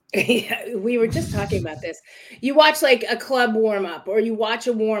 we were just talking about this. You watch a club warm up, or you watch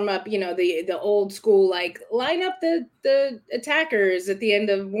a warm up. The old school line up the attackers at the end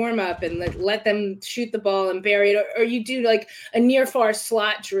of warm up and let them shoot the ball and bury it, or you do a near far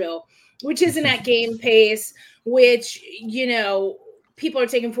slot drill, which isn't at game pace. Which people are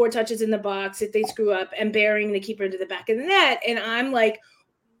taking 4 touches in the box if they screw up and burying the keeper into the back of the net, and I'm like,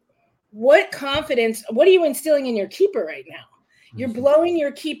 what confidence? What are you instilling in your keeper right now? You're blowing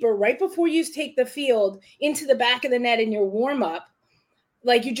your keeper right before you take the field into the back of the net in your warm up.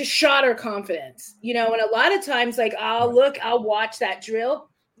 You just shot her confidence, and a lot of times, I'll watch that drill.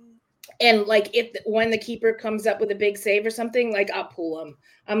 And when the keeper comes up with a big save or something, I'll pull them.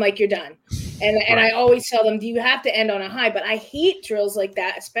 I'm like, you're done. And I always tell them, do you have to end on a high? But I hate drills like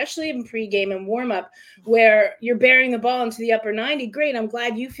that, especially in pregame and warm up, where you're burying the ball into the upper 90. Great. I'm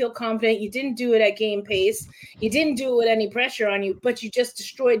glad you feel confident. You didn't do it at game pace. You didn't do it with any pressure on you, but you just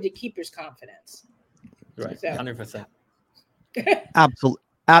destroyed the keeper's confidence. Right. So. 100%. Absolutely.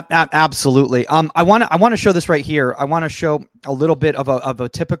 Absolutely. I want to show this right here. I want to show a little bit of a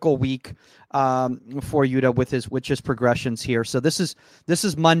typical week for Yuta with his progressions here. So this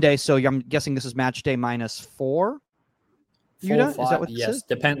is Monday. So I'm guessing this is match day -4. Yuta, is that what this is?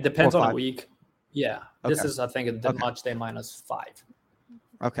 Depends on the week. Yeah. Okay. This is, I think, the match day -5.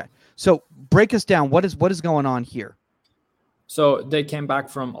 Okay. So break us down. What is going on here? So they came back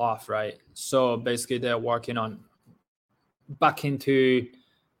from off, right? So basically they're working on back into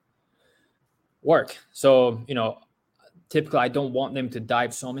work. So, typically I don't want them to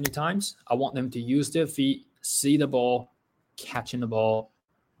dive so many times. I want them to use their feet, see the ball, catching the ball,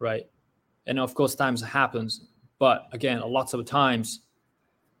 right? And of course, times it happens. But again, lots of times,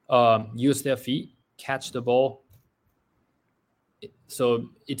 use their feet, catch the ball. So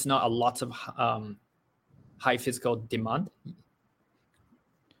it's not a lot of high physical demand.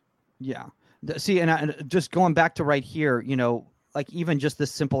 Yeah. See, and just going back to right here, like even just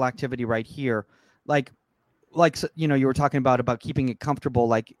this simple activity right here, like you were talking about keeping it comfortable.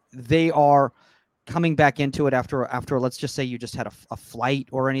 Like they are coming back into it after let's just say you just had a flight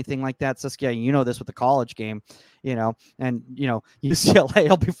or anything like that. Saskia, this with the college game, and UCLA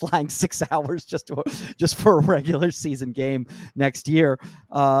will be flying 6 hours just for a regular season game next year,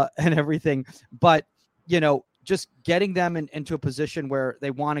 and everything. But just getting them into a position where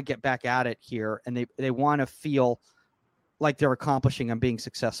they want to get back at it here, and they want to feel like they're accomplishing and being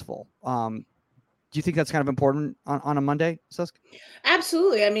successful. Do you think that's kind of important on a Monday, Susk?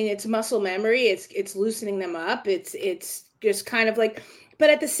 Absolutely. I mean, it's muscle memory. It's loosening them up. It's just kind of like, but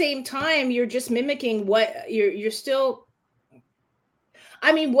at the same time, you're just mimicking what you're still.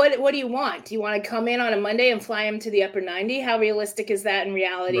 I mean, what do you want? Do you want to come in on a Monday and fly them to the upper 90? How realistic is that in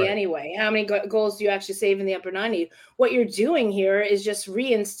reality anyway? How many goals do you actually save in the upper 90? What you're doing here is just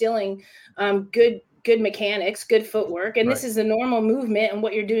reinstilling good mechanics, good footwork, and this is a normal movement and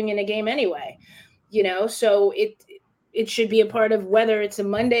what you're doing in a game anyway. So it should be a part of whether it's a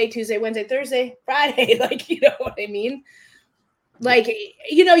Monday, Tuesday, Wednesday, Thursday, Friday, like, you know what I mean? Like,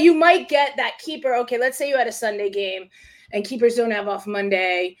 you might get that keeper. Okay, let's say you had a Sunday game and keepers don't have off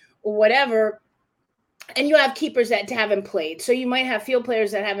Monday or whatever, and you have keepers that haven't played. So you might have field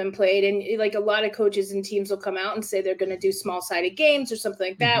players that haven't played, and like a lot of coaches and teams will come out and say they're going to do small-sided games or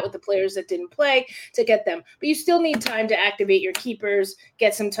something like that with the players that didn't play to get them. But you still need time to activate your keepers,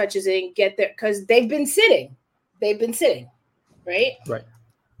 get some touches in, get there, because they've been sitting, right? Right.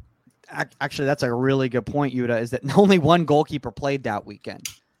 Actually, that's a really good point, Yuta, is that only one goalkeeper played that weekend.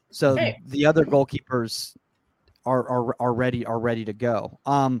 So the other goalkeepers are ready to go.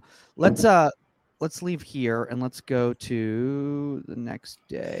 Let's leave here and let's go to the next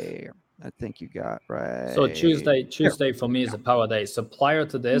day. I think you got right. So Tuesday for me is a power day. So prior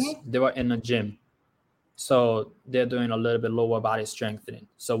to this, they were in the gym. So they're doing a little bit lower body strengthening.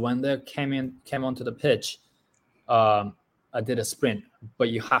 So when they came onto the pitch, I did a sprint, but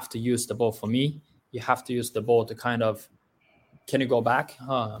you have to use the ball. For me, you have to use the ball to kind of, can you go back?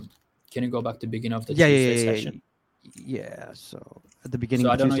 Can you go back to the beginning of the Tuesday session? Yeah, so at the beginning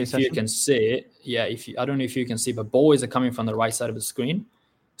of the Tuesday session. I don't know if you can see it. Yeah, I don't know if you can see, but ball is coming from the right side of the screen.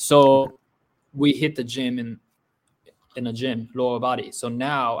 So we hit the gym in a gym, lower body. So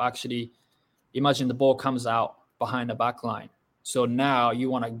now actually, imagine the ball comes out behind the back line. So now you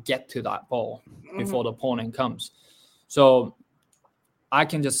want to get to that ball before the opponent comes. So I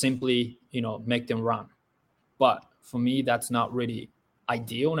can just simply, make them run. But for me, that's not really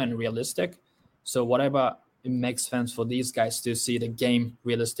ideal and realistic. So whatever it makes sense for these guys to see the game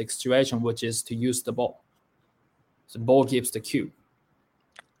realistic situation, which is to use the ball. So the ball gives the cue.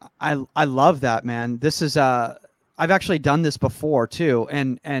 I love that, man. This is I've actually done this before too,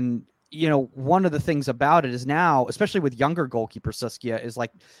 and one of the things about it is now, especially with younger goalkeepers, Saskia, is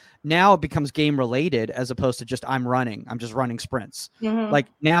like now it becomes game related as opposed to just I'm just running sprints. Like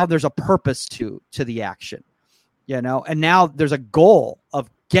now there's a purpose to the action, and now there's a goal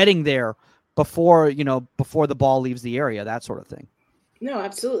of getting there before the ball leaves the area, that sort of thing. No,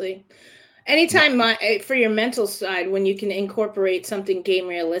 absolutely. Anytime for your mental side, when you can incorporate something game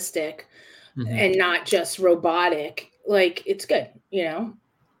realistic and not just robotic, like it's good,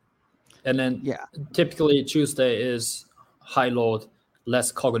 And then typically Tuesday is high load,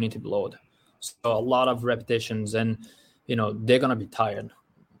 less cognitive load. So a lot of repetitions and, they're going to be tired.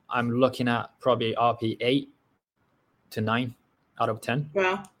 I'm looking at probably RP 8 to 9 out of 10.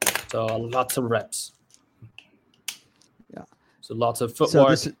 Wow. So lots of reps. Yeah. So lots of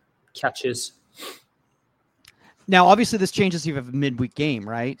footwork, catches. Now, obviously, this changes if you have a midweek game,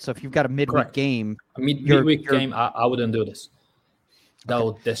 right? So if you've got a midweek game. A midweek game, I wouldn't do this. That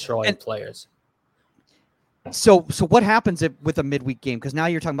will destroy players. So what happens with a midweek game? Because now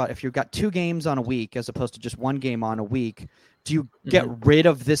you're talking about if you've got 2 games on a week as opposed to just 1 game on a week, do you get rid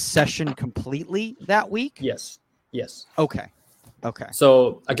of this session completely that week? Yes. Okay.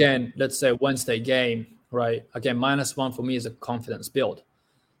 So again, let's say Wednesday game, right? Again, -1 for me is a confidence build.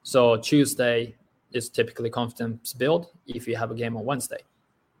 So Tuesday is typically confidence build if you have a game on Wednesday.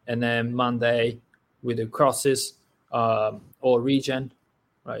 And then Monday we do crosses or region,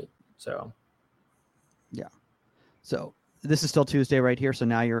 right? So yeah. So this is still Tuesday right here. So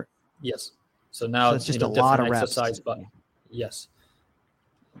now you're yes. So now it's just a lot of reps. But Yes.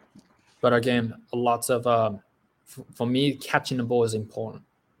 But again, lots of for me, catching the ball is important.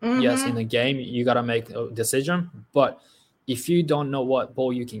 Yes, in the game, you got to make a decision. But if you don't know what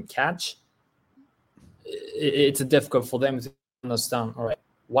ball you can catch, it's difficult for them to understand, all right,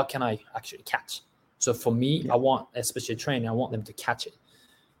 what can I actually catch? So for me, I want, especially training, I want them to catch it.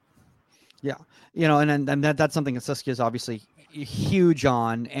 Yeah. And that's something that Saskia is obviously huge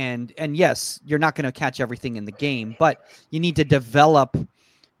on. And yes, you're not going to catch everything in the game, but you need to develop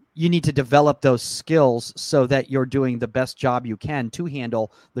those skills so that you're doing the best job you can to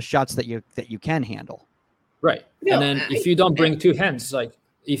handle the shots that you can handle. Right. No, and then if you don't bring two hands, like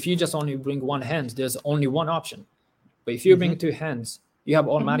if you just only bring one hand, there's only one option. But if you bring two hands, you have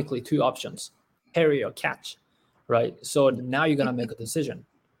automatically two options, parry or catch, right? So now you're going to make a decision.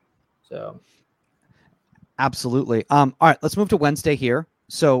 So absolutely. All right, let's move to Wednesday here.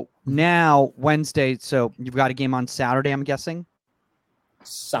 So now Wednesday, so you've got a game on Saturday, I'm guessing?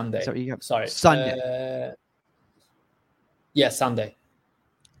 Sunday. Sorry. Sunday. Yeah, Sunday.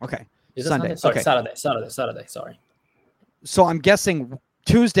 Okay. Is it Sunday? Sorry, okay. Saturday. Sorry. So I'm guessing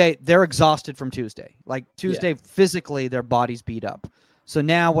Tuesday, they're exhausted from Tuesday. Like Tuesday, physically, their body's beat up. So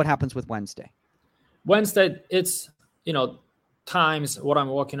now what happens with Wednesday? Wednesday, it's, times what I'm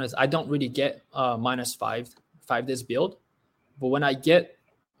working on is I don't really get -5 days build. But when I get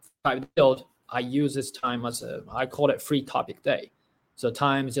 5 build, I use this time as I call it free topic day. So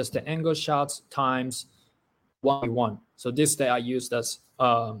times just the angle shots times 1v1. So this day I used as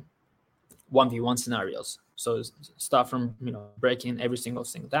 1v1 scenarios. So start from breaking every single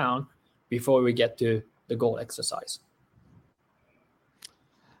thing down before we get to the goal exercise.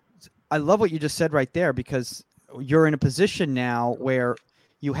 I love what you just said right there, because you're in a position now where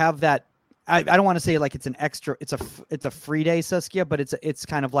you have that. I don't want to say like it's an extra. It's a free day, Saskia, but it's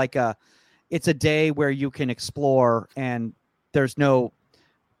kind of like it's a day where you can explore, and there's no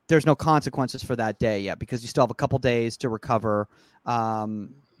consequences for that day yet, because you still have a couple days to recover.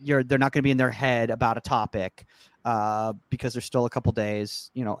 They're not going to be in their head about a topic because there's still a couple days.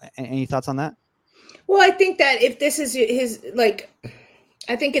 Any thoughts on that? Well, I think that if this is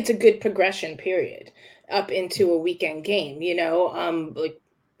I think it's a good progression period up into a weekend game. You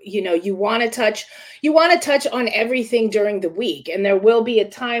want to touch on everything during the week, and there will be a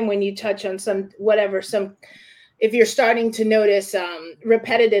time when you touch on if you're starting to notice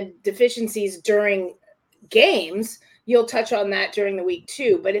repetitive deficiencies during games, you'll touch on that during the week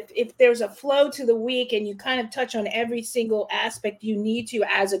too. But if there's a flow to the week and you kind of touch on every single aspect you need to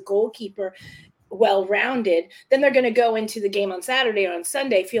as a goalkeeper, well-rounded, then they're going to go into the game on Saturday or on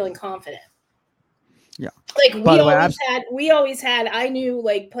Sunday feeling confident. Yeah. Like we always had, I knew,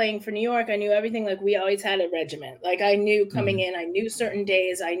 like playing for New York, I knew everything. Like we always had a regiment. Like I knew coming in, I knew certain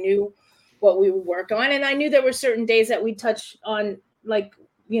days, I knew what we would work on. And I knew there were certain days that we'd touch on, like,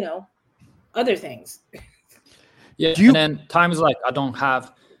 other things. Yeah. And then times like I don't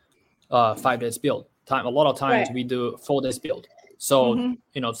have 5 days build time. A lot of times we do 4 days build. So,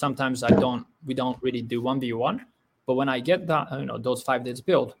 sometimes we don't really do 1v1, but when I get that, those 5 days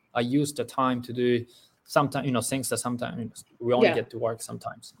build, I use the time to do sometimes, things that sometimes we only get to work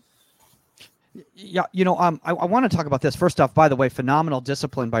sometimes. Yeah, I want to talk about this. First off, by the way, phenomenal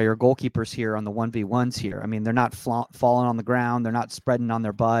discipline by your goalkeepers here on the 1v1s here. I mean, they're not falling on the ground. They're not spreading on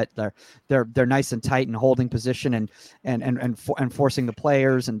their butt. They're nice and tight and holding position and forcing the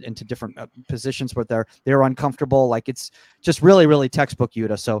players into different positions where they're uncomfortable. Like it's just really, really textbook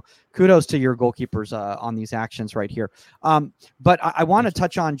Yuta. So kudos to your goalkeepers on these actions right here. But I want to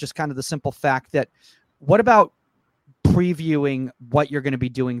touch on just kind of the simple fact that what about previewing what you're going to be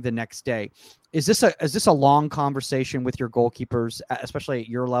doing the next day? Is this a long conversation with your goalkeepers, especially at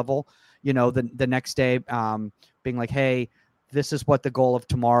your level? The next day, being like, "Hey, this is what the goal of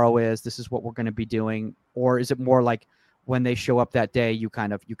tomorrow is. This is what we're going to be doing," or is it more like when they show up that day, you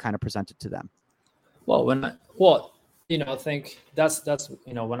kind of present it to them? Well, I think that's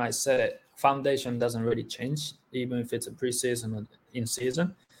when I said it, foundation doesn't really change, even if it's a preseason or in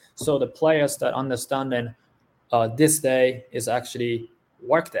season. So the players that understand then. This day is actually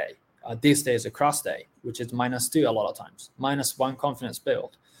work day. This day is a cross day, which is -2 a lot of times, -1 confidence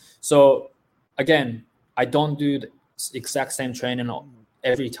build. So again, I don't do the exact same training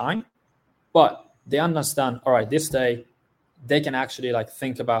every time, but they understand, all right, this day they can actually like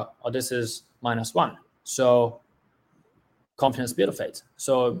think about, this is -1. So confidence build phase.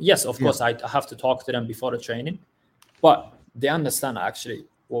 So yes, of course, I have to talk to them before the training, but they understand actually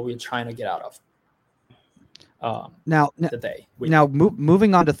what we're trying to get out of.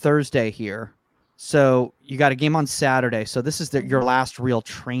 Moving on to Thursday here. So you got a game on Saturday. So this is your last real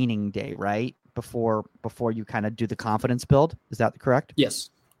training day, right? before you kind of do the confidence build. Is that correct? Yes,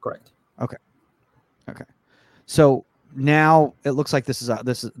 correct. Okay. So now it looks like this is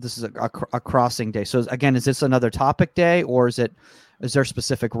a crossing day. So again, is this another topic day, or is there a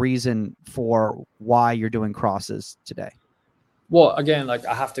specific reason for why you're doing crosses today? Well, again, like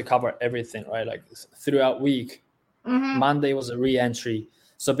I have to cover everything, right? Like throughout week, Monday was a re-entry.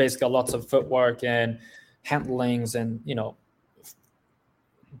 So basically lots of footwork and handlings and,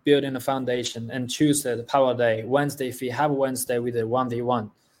 building a foundation. And Tuesday, the power day. Wednesday, if we have a Wednesday, we did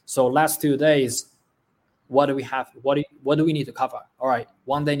 1v1. So last 2 days, what do we have? What do we need to cover? All right,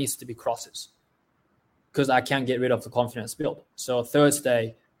 one day needs to be crosses because I can't get rid of the confidence build. So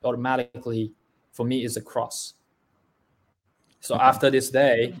Thursday, automatically, for me, is a cross. So after this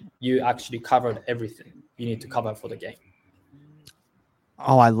day, you actually covered everything you need to cover for the game.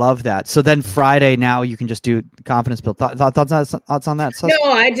 Oh, I love that. So then Friday, now you can just do confidence build. Thoughts on that?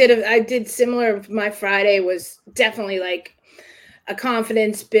 No, I did similar. My Friday was definitely like a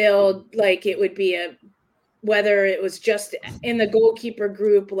confidence build. Like it would be whether it was just in the goalkeeper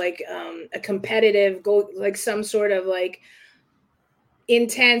group, like a competitive goal, like some sort of like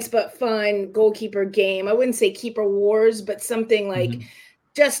intense but fun goalkeeper game. I wouldn't say keeper wars, but something like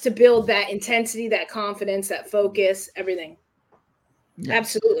just to build that intensity, that confidence, that focus, everything. Yeah.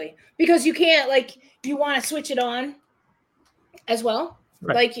 Absolutely. Because you can't, like, you want to switch it on as well.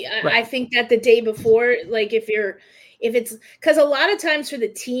 Right. Like, right. I think that the day before, like, if it's because a lot of times for the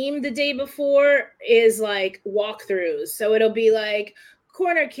team, the day before is like walkthroughs. So it'll be like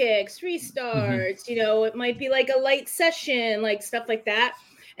corner kicks, restarts, it might be like a light session, like stuff like that.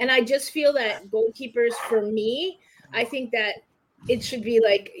 And I just feel that goalkeepers, for me, I think that it should be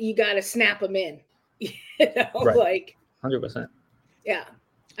like, you got to snap them in, right. like 100%. Yeah,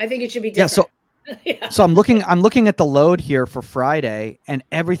 I think it should be different. So I'm looking at the load here for Friday, and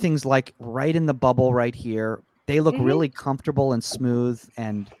everything's like right in the bubble right here. They look really comfortable and smooth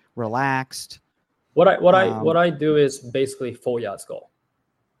and relaxed. What I do is basically 4 yards goal.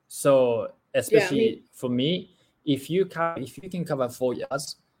 So especially for me, if you can cover 4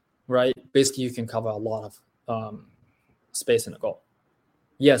 yards, right? Basically, you can cover a lot of space in the goal.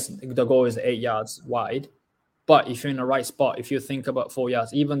 Yes, the goal is 8 yards wide. But if you're in the right spot, if you think about 4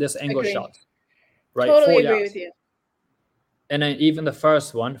 yards, even this angle shot, right? Totally 4 agree yards. with you. And then even the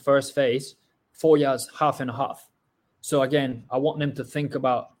first phase, 4 yards, half and a half. So again, I want them to think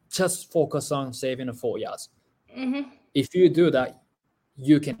about just focus on saving the 4 yards. If you do that,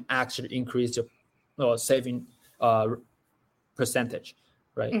 you can actually increase your saving percentage,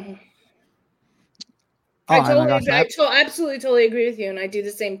 right? I absolutely totally agree with you, and I do the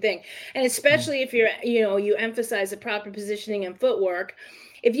same thing. And especially if you emphasize the proper positioning and footwork,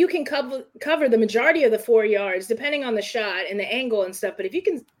 if you can cover the majority of the 4 yards, depending on the shot and the angle and stuff, but if you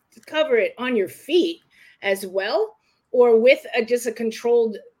can cover it on your feet as well, or with just a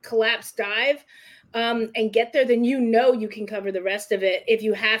controlled collapse dive, and get there, then you can cover the rest of it. If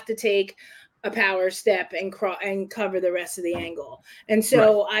you have to take a power step and cover the rest of the angle. And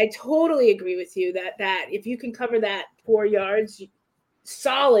so I totally agree with you that if you can cover that 4 yards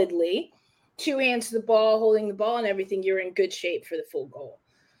solidly, 2 hands to the ball, holding the ball and everything, you're in good shape for the full goal.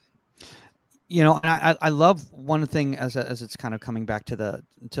 And I love one thing as it's kind of coming back to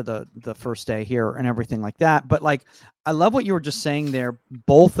the first day here and everything like that. But like, I love what you were just saying there,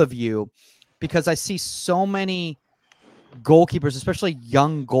 both of you, because I see so many goalkeepers, especially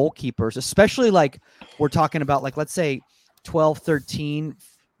young goalkeepers, especially like we're talking about, like, let's say 12, 13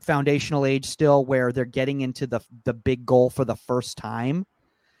 foundational age still, where they're getting into the big goal for the first time.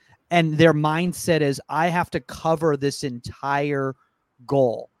 And their mindset is, I have to cover this entire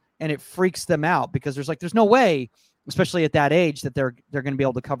goal. And it freaks them out because there's no way, especially at that age, that they're going to be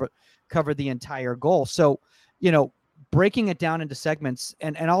able to cover the entire goal. So, breaking it down into segments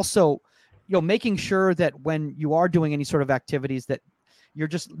and also, making sure that when you are doing any sort of activities, that you're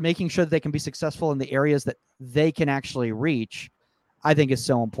just making sure that they can be successful in the areas that they can actually reach, I think is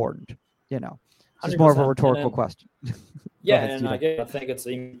so important. It's more of a rhetorical question. Yeah, and again, I think it's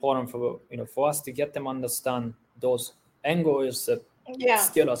important for us to get them understand those angle is a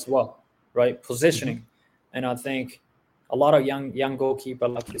skill as well, right? Positioning, and I think a lot of young goalkeeper,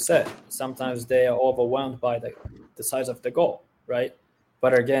 like you said, sometimes they are overwhelmed by the size of the goal, right?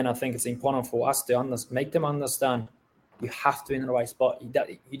 But again, I think it's important for us to make them understand you have to be in the right spot.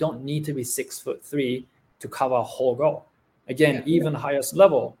 You don't need to be 6'3" to cover a whole goal. Again, even highest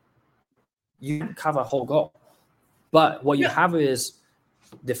level, you can cover a whole goal. But what you have is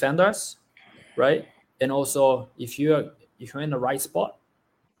defenders, right? And also, if you're in the right spot,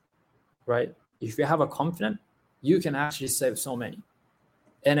 right? If you have a confidence, you can actually save so many.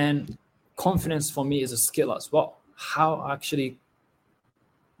 And then confidence for me is a skill as well. How actually,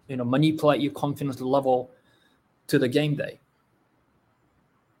 manipulate your confidence level to the game day.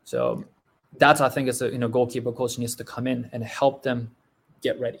 So that's, I think, is a goalkeeper coach needs to come in and help them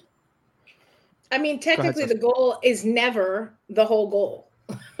get ready. I mean, technically, the goal is never the whole goal.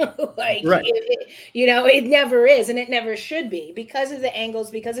 Right. It never is, and it never should be, because of the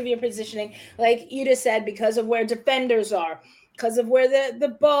angles, because of your positioning, like Yuta said, because of where defenders are, because of where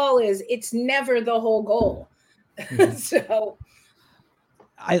the ball is. It's never the whole goal. Mm-hmm. So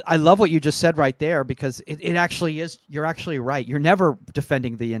I love what you just said right there, because it actually is. You're actually right. You're never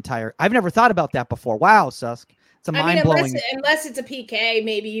defending the entire. I've never thought about that before. Wow, Susk. It's a mind-blowing. Unless it's a PK,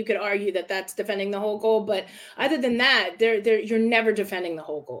 maybe you could argue that that's defending the whole goal. But other than that, you're never defending the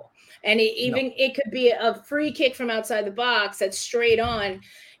whole goal. And it could be a free kick from outside the box that's straight on.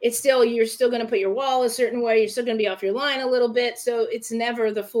 You're still going to put your wall a certain way. You're still going to be off your line a little bit. So it's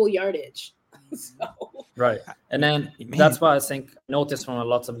never the full yardage. Right. And then that's why I think notice from a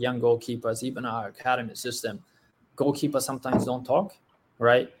lot of young goalkeepers, even our academy system, goalkeepers sometimes don't talk,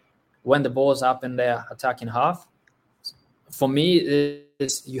 right? When the ball's up in their attacking half, for me,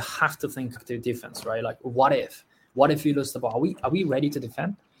 is you have to think active defense, right? Like, what if you lose the ball? Are we ready to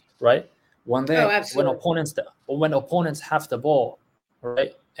defend, right? When opponents have the ball,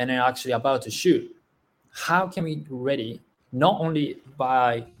 right, and they're actually about to shoot, how can we ready not only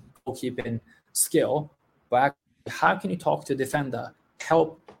by goalkeeping skill, but how can you talk to the defender,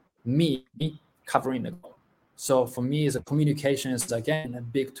 help me covering the goal? So for me, the communication is again a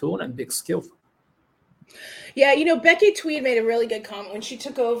big tool and big skill. Yeah, Becky Tweed made a really good comment when she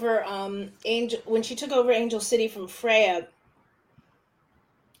took over Angel City from Freya.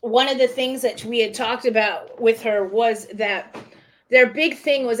 One of the things that we had talked about with her was that their big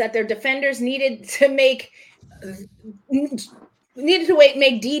thing was that their defenders needed to make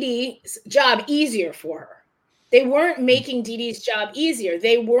Didi's job easier for her. They weren't making Didi's job easier.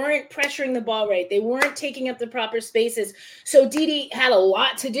 They weren't pressuring the ball right. They weren't taking up the proper spaces. So Didi had a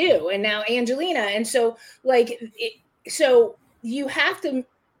lot to do, and now Angelina. And so, so you have to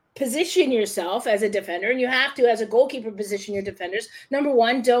position yourself as a defender, and you have to, as a goalkeeper, position your defenders. Number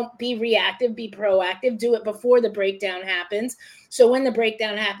one, don't be reactive, be proactive. Do it before the breakdown happens. So when the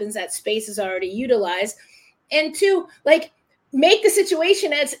breakdown happens, that space is already utilized. And two, make the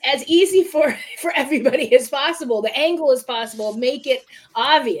situation as easy for everybody as possible. The angle as possible. Make it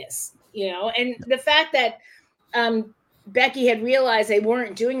obvious, And the fact that Becky had realized they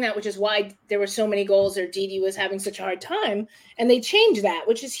weren't doing that, which is why there were so many goals, or Didi was having such a hard time, and they changed that,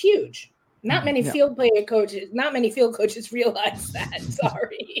 which is huge. Not many field coaches realize that.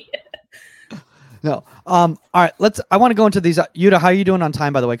 Sorry. No. All right. I want to go into these. Yuta, how are you doing on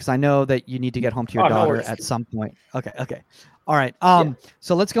time, by the way? Because I know that you need to get home to your daughter at some point. Okay. All right.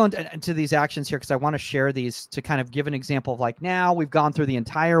 So let's go into these actions here, because I want to share these to kind of give an example of now we've gone through the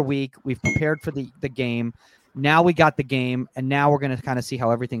entire week. We've prepared for the game. Now we got the game, and now we're going to kind of see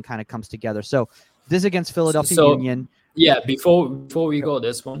how everything kind of comes together. So this is against Philadelphia Union. Yeah. Before we go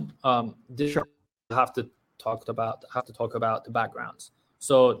this one, sure. have to talk about the backgrounds.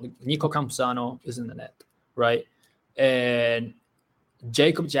 So Nico Campuzano is in the net, right? And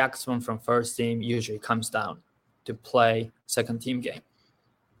Jacob Jackson from first team usually comes down to play second team game.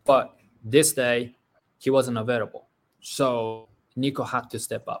 But this day, he wasn't available. So Nico had to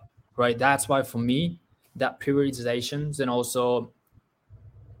step up, right? That's why for me, that periodizations and also,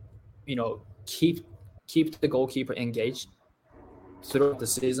 keep the goalkeeper engaged throughout the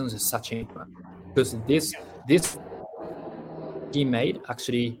seasons is such important. Because this he made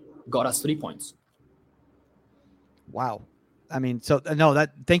actually got us 3 points. Wow. I mean,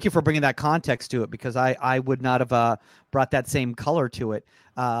 thank you for bringing that context to it, because I would not have brought that same color to it,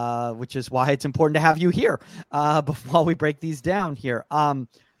 which is why it's important to have you here while we break these down here.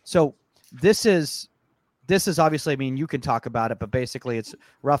 So this is obviously, I mean, you can talk about it, but basically it's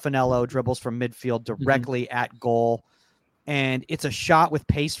Raffanello dribbles from midfield directly at goal, and it's a shot with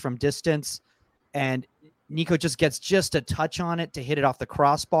pace from distance, and Nico just gets just a touch on it to hit it off the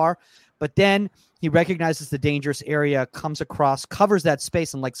crossbar, but then he recognizes the dangerous area, comes across, covers that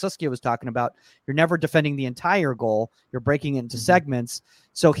space, and like Saskia was talking about, you're never defending the entire goal. You're breaking it into segments.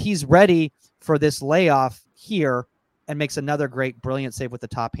 So he's ready for this layoff here and makes another great, brilliant save with the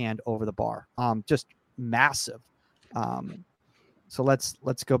top hand over the bar. Just massive. So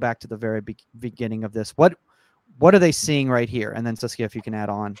let's go back to the very beginning of this. What are they seeing right here? And then Saskia, if you can add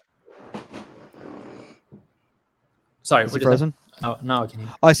on. Sorry, is he frozen? Oh, no, I can hear.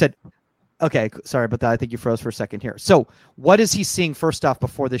 Oh, I said, okay, sorry about that. I think you froze for a second here. So what is he seeing first off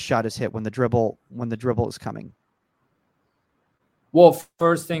before this shot is hit when the dribble is coming? Well,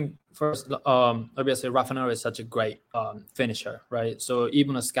 obviously Raffaello is such a great finisher, right? So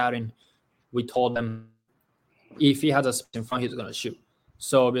even the scouting, we told them if he has a space in front, he's going to shoot.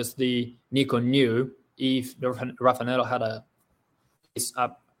 So obviously Nico knew if Raffaello had a space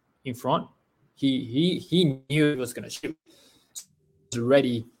up in front, he knew he was going to shoot. So he was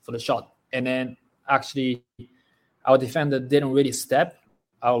ready for the shot. And then actually our defender didn't really step.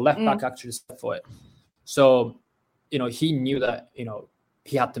 Our left back actually stepped for it. So, he knew that,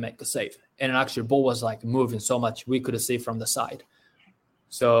 he had to make the save. And actually, the ball was like moving so much we could see from the side.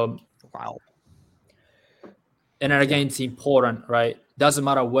 So, wow. And then again, it's important, right? Doesn't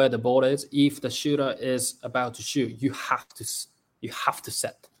matter where the ball is. If the shooter is about to shoot, you have to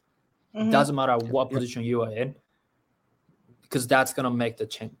set. Doesn't matter what position you are in, because that's gonna make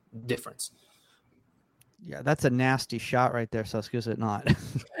the difference. Yeah, that's a nasty shot right there, Susk, is it not?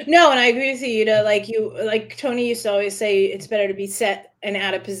 No, and I agree with you, like Tony used to always say, it's better to be set and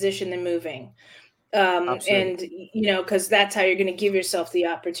out of position than moving. And because that's how you're going to give yourself the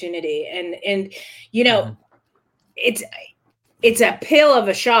opportunity. And it's a pill of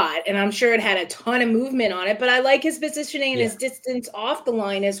a shot, and I'm sure it had a ton of movement on it, but I like his positioning and his distance off the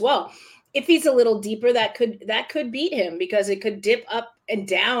line as well. If he's a little deeper, that could beat him, because it could dip up and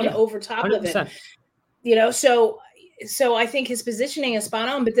down over top 100%. Of him. So I think his positioning is spot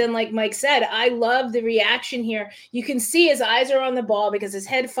on. But then, like Mike said, I love the reaction here. You can see his eyes are on the ball because his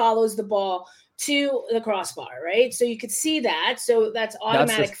head follows the ball to the crossbar, right? So you could see that. So that's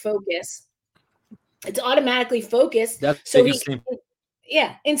automatic focus. It's automatically focused. So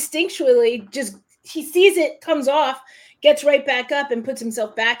instinctually, just he sees it, comes off, gets right back up, and puts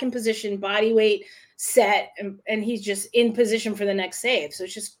himself back in position, body weight set, and he's just in position for the next save. So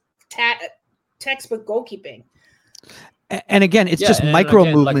it's just textbook goalkeeping. And again, it's just micro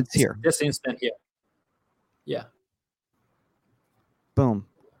movements here. This instant here. Yeah. Boom.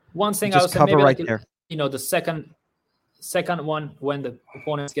 One thing just I was cover maybe right there. The second one, when the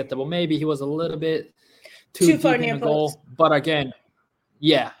opponents get the ball, maybe he was a little bit too far deep near in the goal. But again,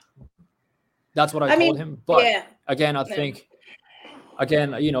 that's what I told him. But again, I think,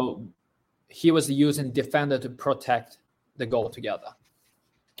 he was using defender to protect the goal together.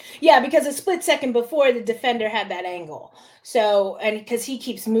 Yeah, because a split second before, the defender had that angle. So, and because he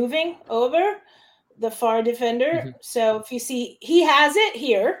keeps moving over the far defender. So if you see, he has it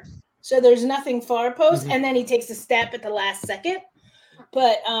here. So there's nothing far post. And then he takes a step at the last second.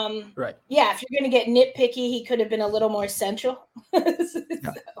 But if you're going to get nitpicky, he could have been a little more central. And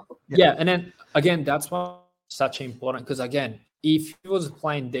then again, that's why it's such important, because again, if he was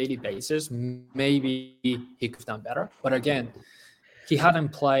playing daily basis, maybe he could have done better. But again, he hadn't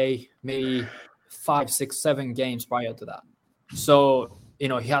played maybe 5, 6, 7 games prior to that. So, he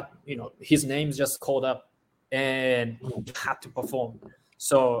had, his name's just called up and he had to perform.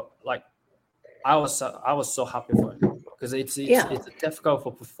 So, like, I was so happy for him, because it's difficult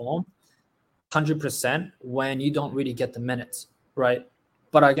to perform 100% when you don't really get the minutes, right?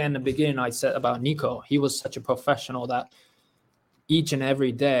 But again, in the beginning, I said about Nico, he was such a professional that each and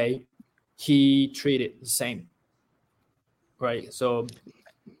every day he treated the same, right? So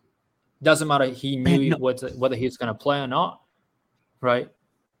doesn't matter. He knew whether he was going to play or not, right?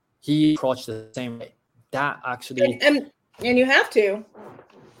 He approached the same way. That actually, and you have to,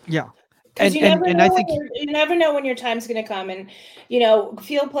 and I think you never know when your time's going to come. And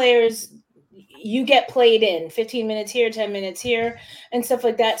field players, you get played in 15 minutes here, 10 minutes here, and stuff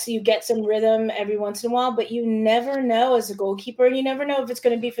like that. So you get some rhythm every once in a while, but you never know as a goalkeeper, and you never know if it's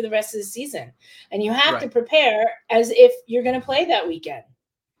going to be for the rest of the season. And you have to prepare as if you're going to play that weekend.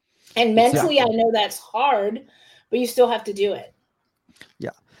 And mentally, I know that's hard, but you still have to do it. Yeah.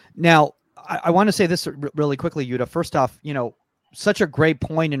 Now, I want to say this really quickly, Yuta. First off, such a great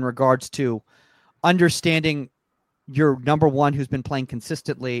point in regards to understanding your number one who's been playing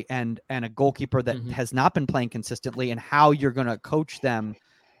consistently and a goalkeeper that has not been playing consistently, and how you're going to coach them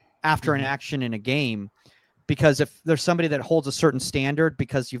after an action in a game. Because if there's somebody that holds a certain standard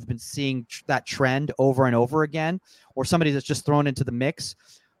because you've been seeing that trend over and over again, or somebody that's just thrown into the mix,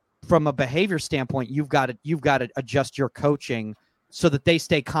 from a behavior standpoint, you've got to adjust your coaching so that they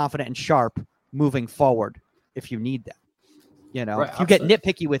stay confident and sharp moving forward if you need them. If you get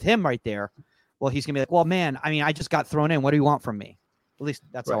nitpicky with him right there, well, he's going to be like, well, man, I mean, I just got thrown in. What do you want from me? At least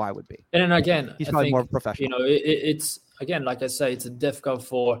that's how I would be. And then again, he's probably more professional. It's again, like I say, it's difficult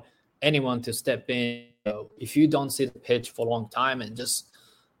for anyone to step in. If you don't see the pitch for a long time, and just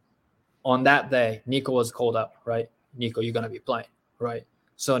on that day, Nico was called up, right? Nico, you're going to be playing, right?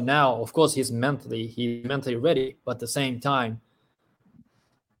 So now, of course, he's mentally ready, but at the same time,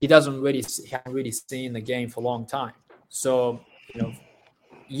 he hasn't really seen the game for a long time. So,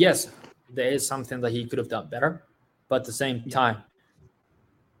 yes, there is something that he could have done better, but at the same time,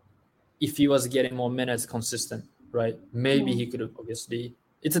 if he was getting more minutes consistent, right, maybe he could have obviously.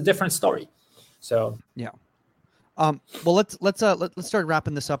 It's a different story. So yeah. Well, let's start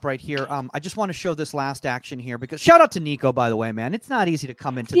wrapping this up right here. I just want to show this last action here because shout out to Nico, by the way, man. It's not easy to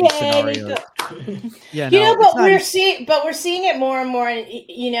come into these scenarios. But we're seeing it more and more.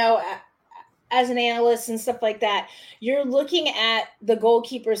 As an analyst and stuff like that, you're looking at the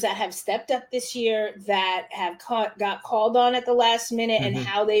goalkeepers that have stepped up this year, that have got called on at the last minute, and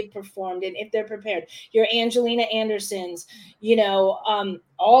how they've performed and if they're prepared. Your Angelina Andersons,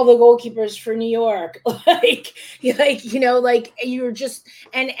 all the goalkeepers for New York, you're just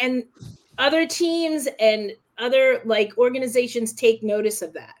and other teams and other organizations take notice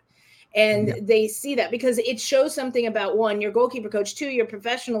of that. And they see that because it shows something about, one, your goalkeeper coach, two, your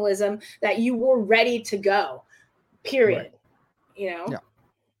professionalism, that you were ready to go, period. Yeah.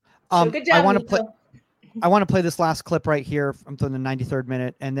 So good job. I want to play this last clip right here from the 93rd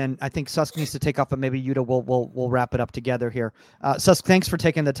minute, and then I think Susk needs to take off, and maybe Yuta will wrap it up together here. Susk, thanks for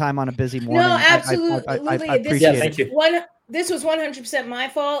taking the time on a busy morning. No, absolutely. I appreciate it. Thank you. This was 100% my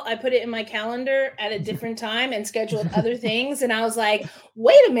fault. I put it in my calendar at a different time and scheduled other things, and I was like,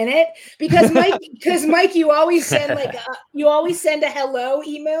 "Wait a minute," because Mike, you always send a hello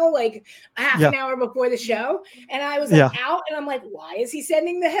email like half an hour before the show, and I was out, and I'm like, "Why is he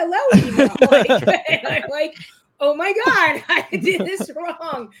sending the hello email?" And I'm like, "Oh my God, I did this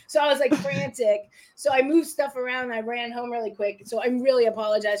wrong." So I was like frantic. So I moved stuff around and I ran home really quick. So I really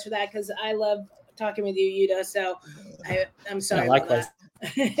apologize for that because I love talking with you, Yuta. So I'm sorry about that.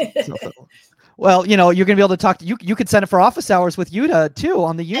 Well, you're going to be able to talk to you. You could send it for office hours with Yuta too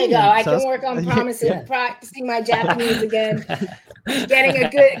on the union. I can work on practicing my Japanese again,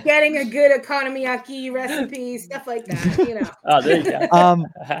 getting a good okonomiyaki recipe, stuff like that. Oh, there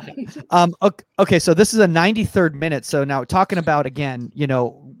you go. Okay, so this is a 93rd minute. So now talking about again,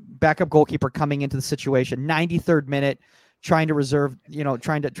 backup goalkeeper coming into the situation, 93rd minute, trying to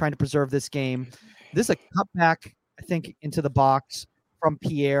preserve this game. This is a cutback, I think, into the box from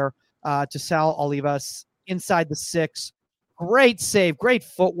Pierre to Sal Olivas inside the 6. Great save, great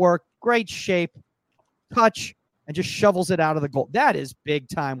footwork, great shape, touch, and just shovels it out of the goal. That is big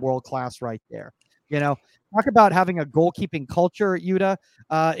time world class right there. Talk about having a goalkeeping culture, Yuta.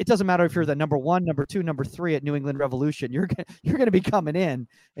 It doesn't matter if you're the number 1, number 2, number 3 at New England Revolution. You're going to be coming in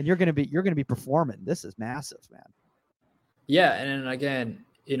and you're going to be performing. This is massive, man. Yeah, and then again,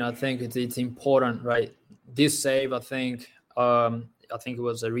 I think it's important, right? This save, I think it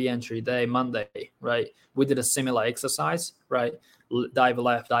was a re-entry day, Monday, right? We did a similar exercise, right? Dive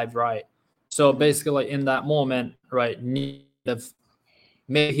left, dive right. So basically, in that moment, right, maybe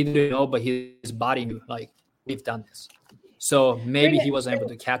he didn't know, but his body knew, like, we've done this. So maybe he wasn't able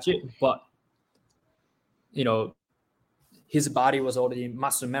to catch it, but his body was already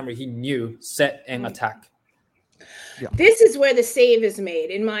muscle memory. He knew set and attack. Yeah. This is where the save is made,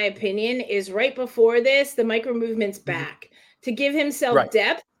 in my opinion, is right before this, the micro movements back to give himself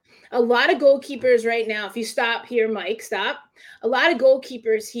depth. A lot of goalkeepers right now, if you stop here, Mike, stop. A lot of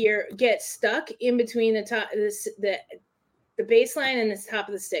goalkeepers here get stuck in between the top, the baseline and the top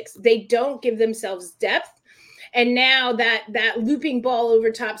of the 6. They don't give themselves depth. And now that looping ball over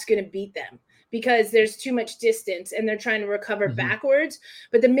top is going to beat them because there's too much distance and they're trying to recover backwards.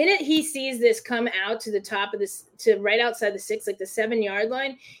 But the minute he sees this come out to the top of this, to right outside the 6, like the 7-yard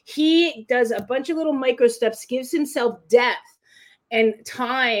line, he does a bunch of little micro steps, gives himself depth and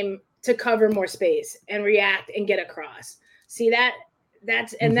time to cover more space and react and get across. See that?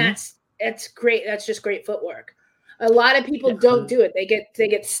 That's great. That's just great footwork. A lot of people don't do it. They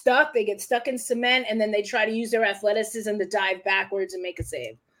get stuck. They get stuck in cement, and then they try to use their athleticism to dive backwards and make a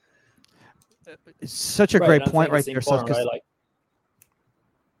save. It's such a great point right there. Right?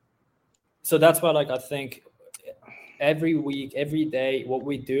 So that's why, I think every week, every day, what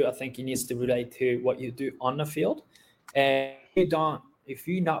we do, I think it needs to relate to what you do on the field. And if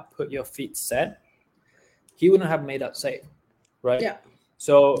you not put your feet set, he wouldn't have made that save, right? Yeah.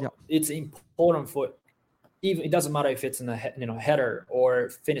 So it's important for even. It doesn't matter if it's in a header or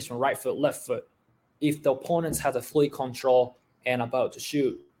finish from right foot, left foot. If the opponent has a fully control and about to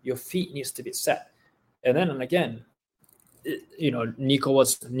shoot, your feet needs to be set. And then again,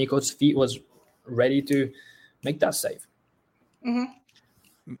 Nico's feet was ready to make that save. I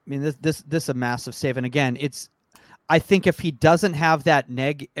mean, this is a massive save, and again, I think if he doesn't have that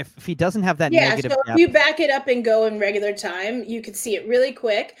negative, so if you back it up and go in regular time, you could see it really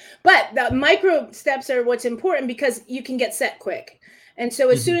quick. But the micro steps are what's important because you can get set quick. And so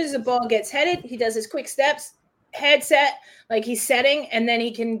as soon as the ball gets headed, he does his quick steps, headset, like he's setting, and then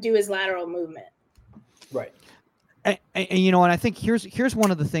he can do his lateral movement. Right. And and I think here's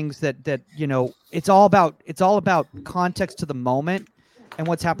one of the things that it's all about context to the moment and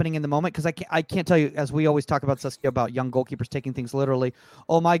what's happening in the moment. Because I can't tell you, as we always talk about Saskia, about young goalkeepers taking things literally.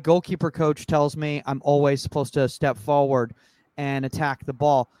 Oh, my goalkeeper coach tells me I'm always supposed to step forward and attack the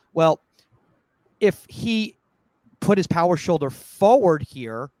ball. Well, if he put his power shoulder forward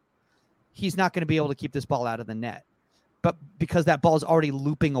here, he's not going to be able to keep this ball out of the net. But because that ball is already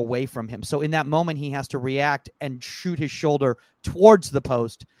looping away from him. So in that moment, he has to react and shoot his shoulder towards the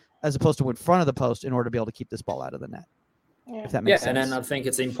post as opposed to in front of the post in order to be able to keep this ball out of the net. Yeah. If that makes sense. And then I think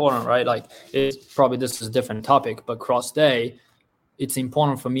it's important, right? Like, it's probably, this is a different topic, but cross day, it's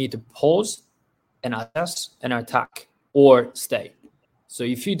important for me to pause and assess and attack or stay. So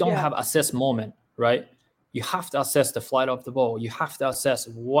if you don't have assess moment, right, you have to assess the flight of the ball. You have to assess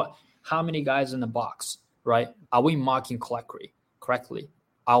how many guys in the box, right? Are we marking correctly?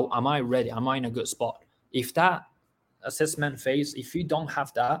 Am I ready? Am I in a good spot? If that assessment phase, if you don't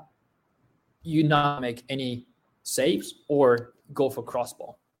have that, you not make any saves or go for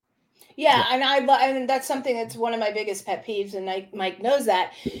crossball. Yeah, and and that's something that's one of my biggest pet peeves, and Mike knows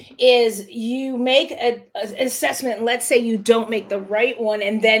that, is you make an assessment, let's say you don't make the right one,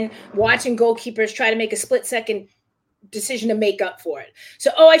 and then watching goalkeepers try to make a split-second decision to make up for it.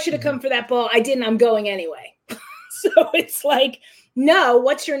 So, I should have come for that ball. I didn't. I'm going anyway. So it's like, no,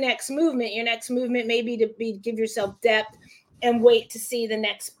 what's your next movement? Your next movement may be to give yourself depth and wait to see the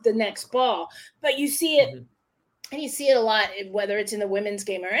next ball. But you see it, and you see it a lot, whether it's in the women's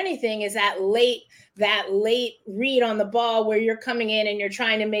game or anything, is that late read on the ball where you're coming in and you're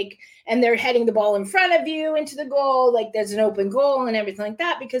trying to make, and they're heading the ball in front of you into the goal, like there's an open goal and everything like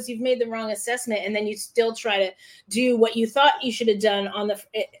that, because you've made the wrong assessment, and then you still try to do what you thought you should have done on the,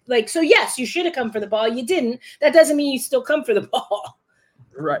 like, so yes, you should have come for the ball. You didn't. That doesn't mean you still come for the ball.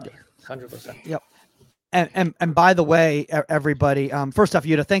 Right. 100%. Yep. And by the way, everybody, first off,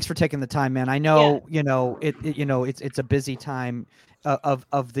 Yuta, thanks for taking the time, man. I know, it's a busy time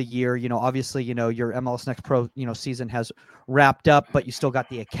of the year. Obviously, your MLS Next Pro, season has wrapped up, but you still got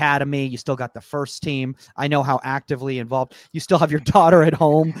the academy, you still got the first team. I know how actively involved you still have your daughter at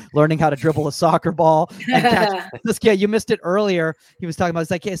home learning how to dribble a soccer ball. And catch this kid, you missed it earlier. He was talking about,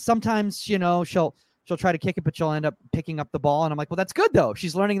 it's like, yeah, sometimes, she'll try to kick it, but she'll end up picking up the ball. And I'm like, well, that's good though.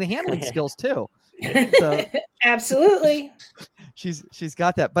 She's learning the handling skills too. So, absolutely. She's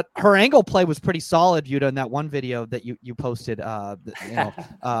got that, but her angle play was pretty solid, Yuta, in that one video that you posted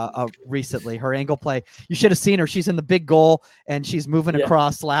recently. Her angle play, you should have seen her. She's in the big goal and she's moving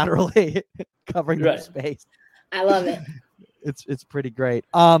across laterally, covering the space. I love it. It's pretty great.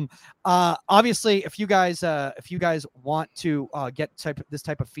 Obviously, if you guys want to get this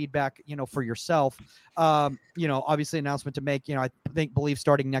type of feedback, for yourself, obviously announcement to make. I believe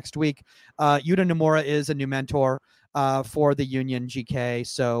starting next week, Yuta Nomura is a new mentor for the Union GK.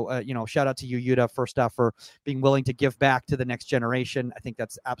 So shout out to you, Yuta, first off, for being willing to give back to the next generation. I think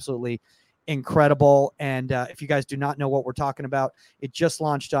that's absolutely incredible. And if you guys do not know what we're talking about, it just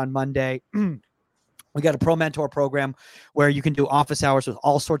launched on Monday. We got a pro mentor program where you can do office hours with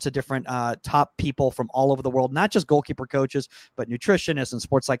all sorts of different top people from all over the world, not just goalkeeper coaches, but nutritionists and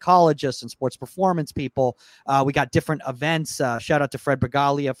sports psychologists and sports performance people. We got different events. Shout out to Fred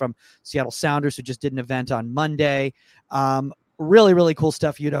Bragalia from Seattle Sounders, who just did an event on Monday. Really, really cool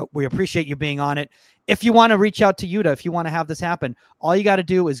stuff, Yuta. We appreciate you being on it. If you want to reach out to Yuta, if you want to have this happen, all you got to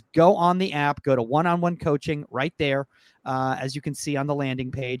do is go on the app, go to one-on-one coaching right there. As you can see on the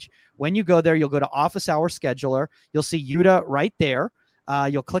landing page. When you go there, you'll go to office hour scheduler. You'll see Yuta right there.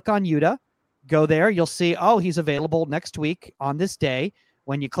 You'll click on Yuta, go there. You'll see, he's available next week on this day.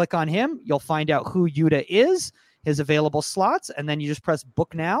 When you click on him, you'll find out who Yuta is, his available slots, and then you just press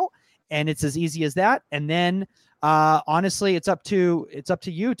book now. And it's as easy as that. And then honestly, it's up to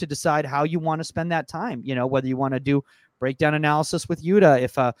you to decide how you want to spend that time. Whether you want to do breakdown analysis with Yuta,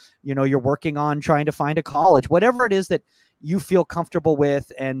 if you're working on trying to find a college, whatever it is that you feel comfortable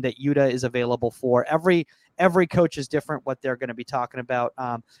with and that Yuta is available for. Every coach is different what they're going to be talking about.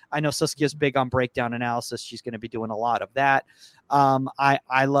 I know Saskia's big on breakdown analysis. She's going to be doing a lot of that.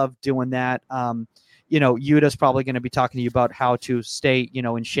 I love doing that. Yuta's probably going to be talking to you about how to stay,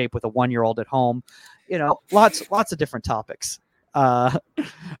 in shape with a 1-year-old at home. Lots of different topics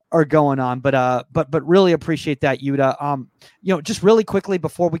are going on, but really appreciate that, Yuta. Just really quickly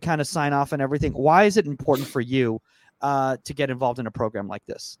before we kind of sign off and everything, why is it important for you to get involved in a program like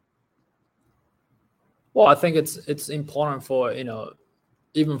this? Well, I think it's important for,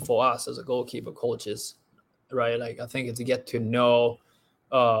 even for us as a goalkeeper coaches, right? Like, I think it's to get to know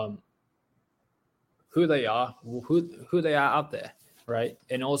who they are, who they are out there, right?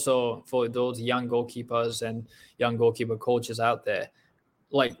 And also for those young goalkeepers and young goalkeeper coaches out there,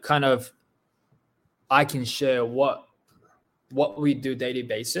 like kind of I can share what we do daily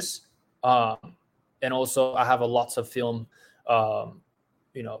basis, and also I have a lots of film.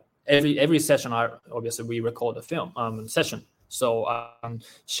 Every session, obviously we record a film session, so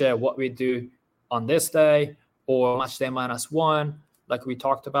share what we do on this day or match day -1, like we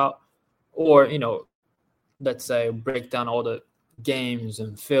talked about, or let's say break down all the games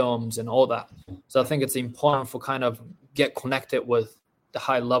and films and all that. So I think it's important for kind of get connected with the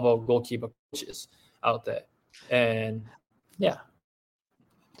high level goalkeeper coaches out there. And yeah.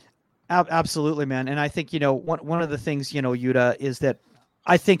 Absolutely, man. And I think, one of the things, Yuta, is that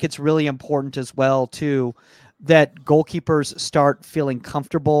I think it's really important as well, too, that goalkeepers start feeling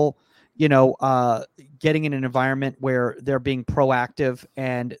comfortable, getting in an environment where they're being proactive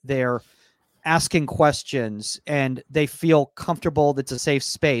and they're asking questions and they feel comfortable. That's a safe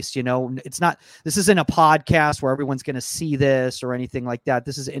space. This isn't a podcast where everyone's going to see this or anything like that.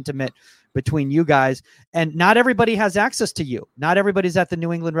 This is intimate between you guys, and not everybody has access to you. Not everybody's at the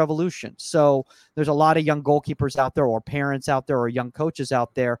New England Revolution. So there's a lot of young goalkeepers out there, or parents out there, or young coaches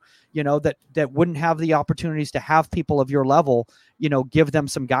out there, that wouldn't have the opportunities to have people of your level, give them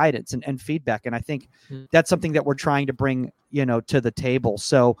some guidance and feedback. And I think that's something that we're trying to bring, to the table.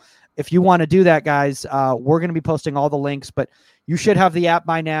 So if you want to do that, guys, we're going to be posting all the links, but you should have the app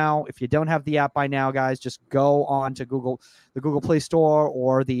by now. If you don't have the app by now, guys, just go on to the Google Play Store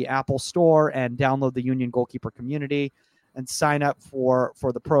or the Apple Store and download the Union Goalkeeper Community and sign up for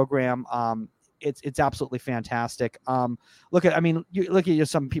the program. It's absolutely fantastic. Look at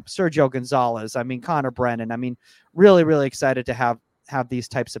some people, Sergio Gonzalez, Connor Brennan. Really, really excited to have these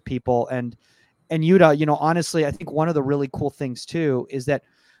types of people. And Yuta, honestly, I think one of the really cool things too is that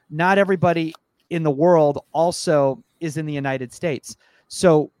not everybody in the world also is in the United States.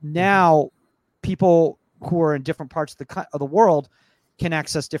 So now people who are in different parts of the world can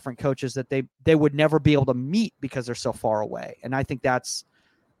access different coaches that they would never be able to meet because they're so far away. And I think that's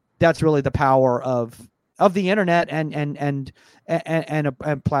really the power of the internet and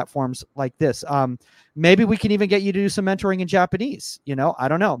platforms like this. Maybe we can even get you to do some mentoring in Japanese. I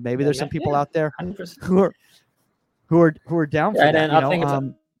don't know. Maybe there's some people out there 100%. who are down for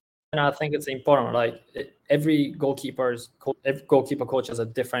that. And I think it's important. Like every goalkeeper coach has a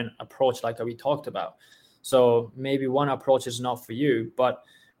different approach, like we talked about. So maybe one approach is not for you, but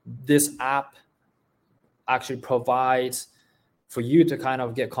this app actually provides for you to kind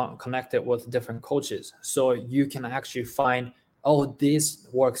of get connected with different coaches. So you can actually find, this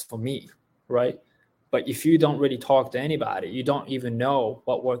works for me, right? But if you don't really talk to anybody, you don't even know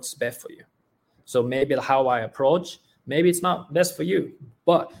what works best for you. So maybe how I approach, maybe it's not best for you,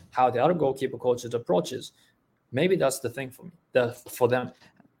 but how the other goalkeeper coaches approaches, maybe that's the thing for them,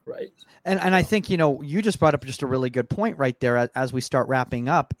 right? And I think, you just brought up just a really good point right there as we start wrapping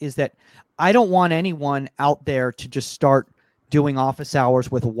up, is that I don't want anyone out there to just start doing office hours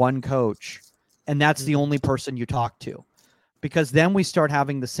with one coach, and that's the only person you talk to. Because then we start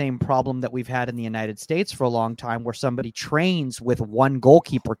having the same problem that we've had in the United States for a long time, where somebody trains with one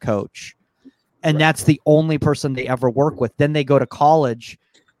goalkeeper coach, and that's the only person they ever work with. Then they go to college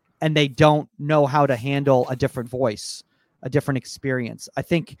and they don't know how to handle a different voice, a different experience. I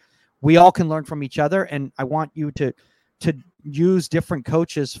think we all can learn from each other, and I want you to use different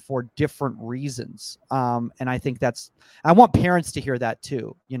coaches for different reasons. And I think I want parents to hear that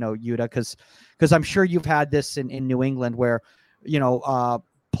too, Yuta, because I'm sure you've had this in New England where,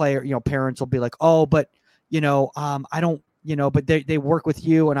 parents will be like, but I don't, but they work with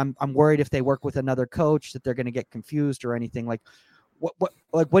you, and I'm worried if they work with another coach that they're going to get confused or anything. Like,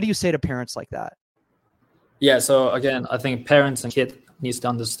 what do you say to parents like that? Yeah. So again, I think parents and kid needs to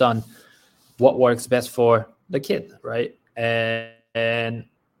understand what works best for the kid, right? And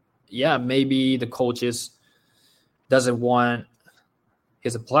yeah, maybe the coaches doesn't want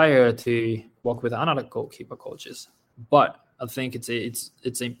his player to work with another goalkeeper coaches, but I think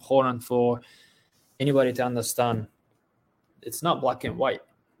it's important for anybody to understand it's not black and white.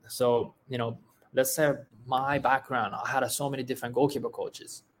 So, let's say my background, I had so many different goalkeeper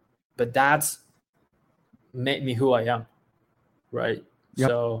coaches, but that's made me who I am, right? Yep.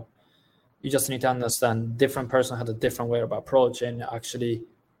 So you just need to understand different person has a different way of approach, and actually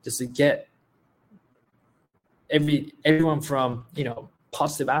just to get everyone from,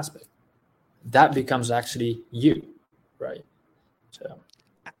 positive aspect, that becomes actually you, right? So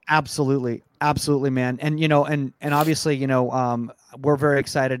Absolutely, man. And and obviously, we're very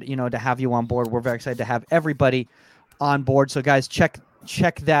excited, to have you on board. We're very excited to have everybody on board. So guys, check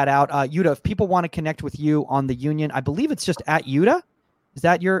check that out. Yuta, if people want to connect with you on the Union, I believe it's just at Yuta. Is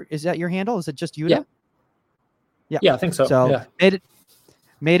that your handle? Is it just Yuta? Yeah, I think so. So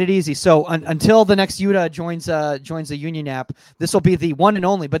made it easy. So until the next Yuta joins the Union app, this will be the one and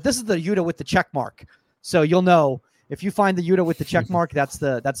only. But this is the Yuta with the check mark. So you'll know if you find the Yuta with the check mark, that's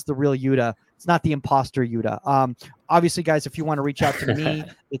the real Yuta. It's not the imposter Yuta. Obviously, guys, if you want to reach out to me,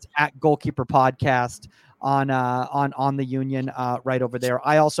 it's at Goalkeeper Podcast on the Union right over there.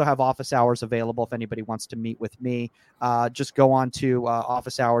 I also have office hours available if anybody wants to meet with me. Just go on to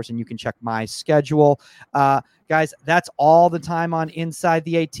office hours and you can check my schedule. Guys, that's all the time on Inside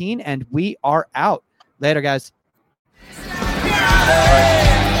the 18, and we are out. Later, guys.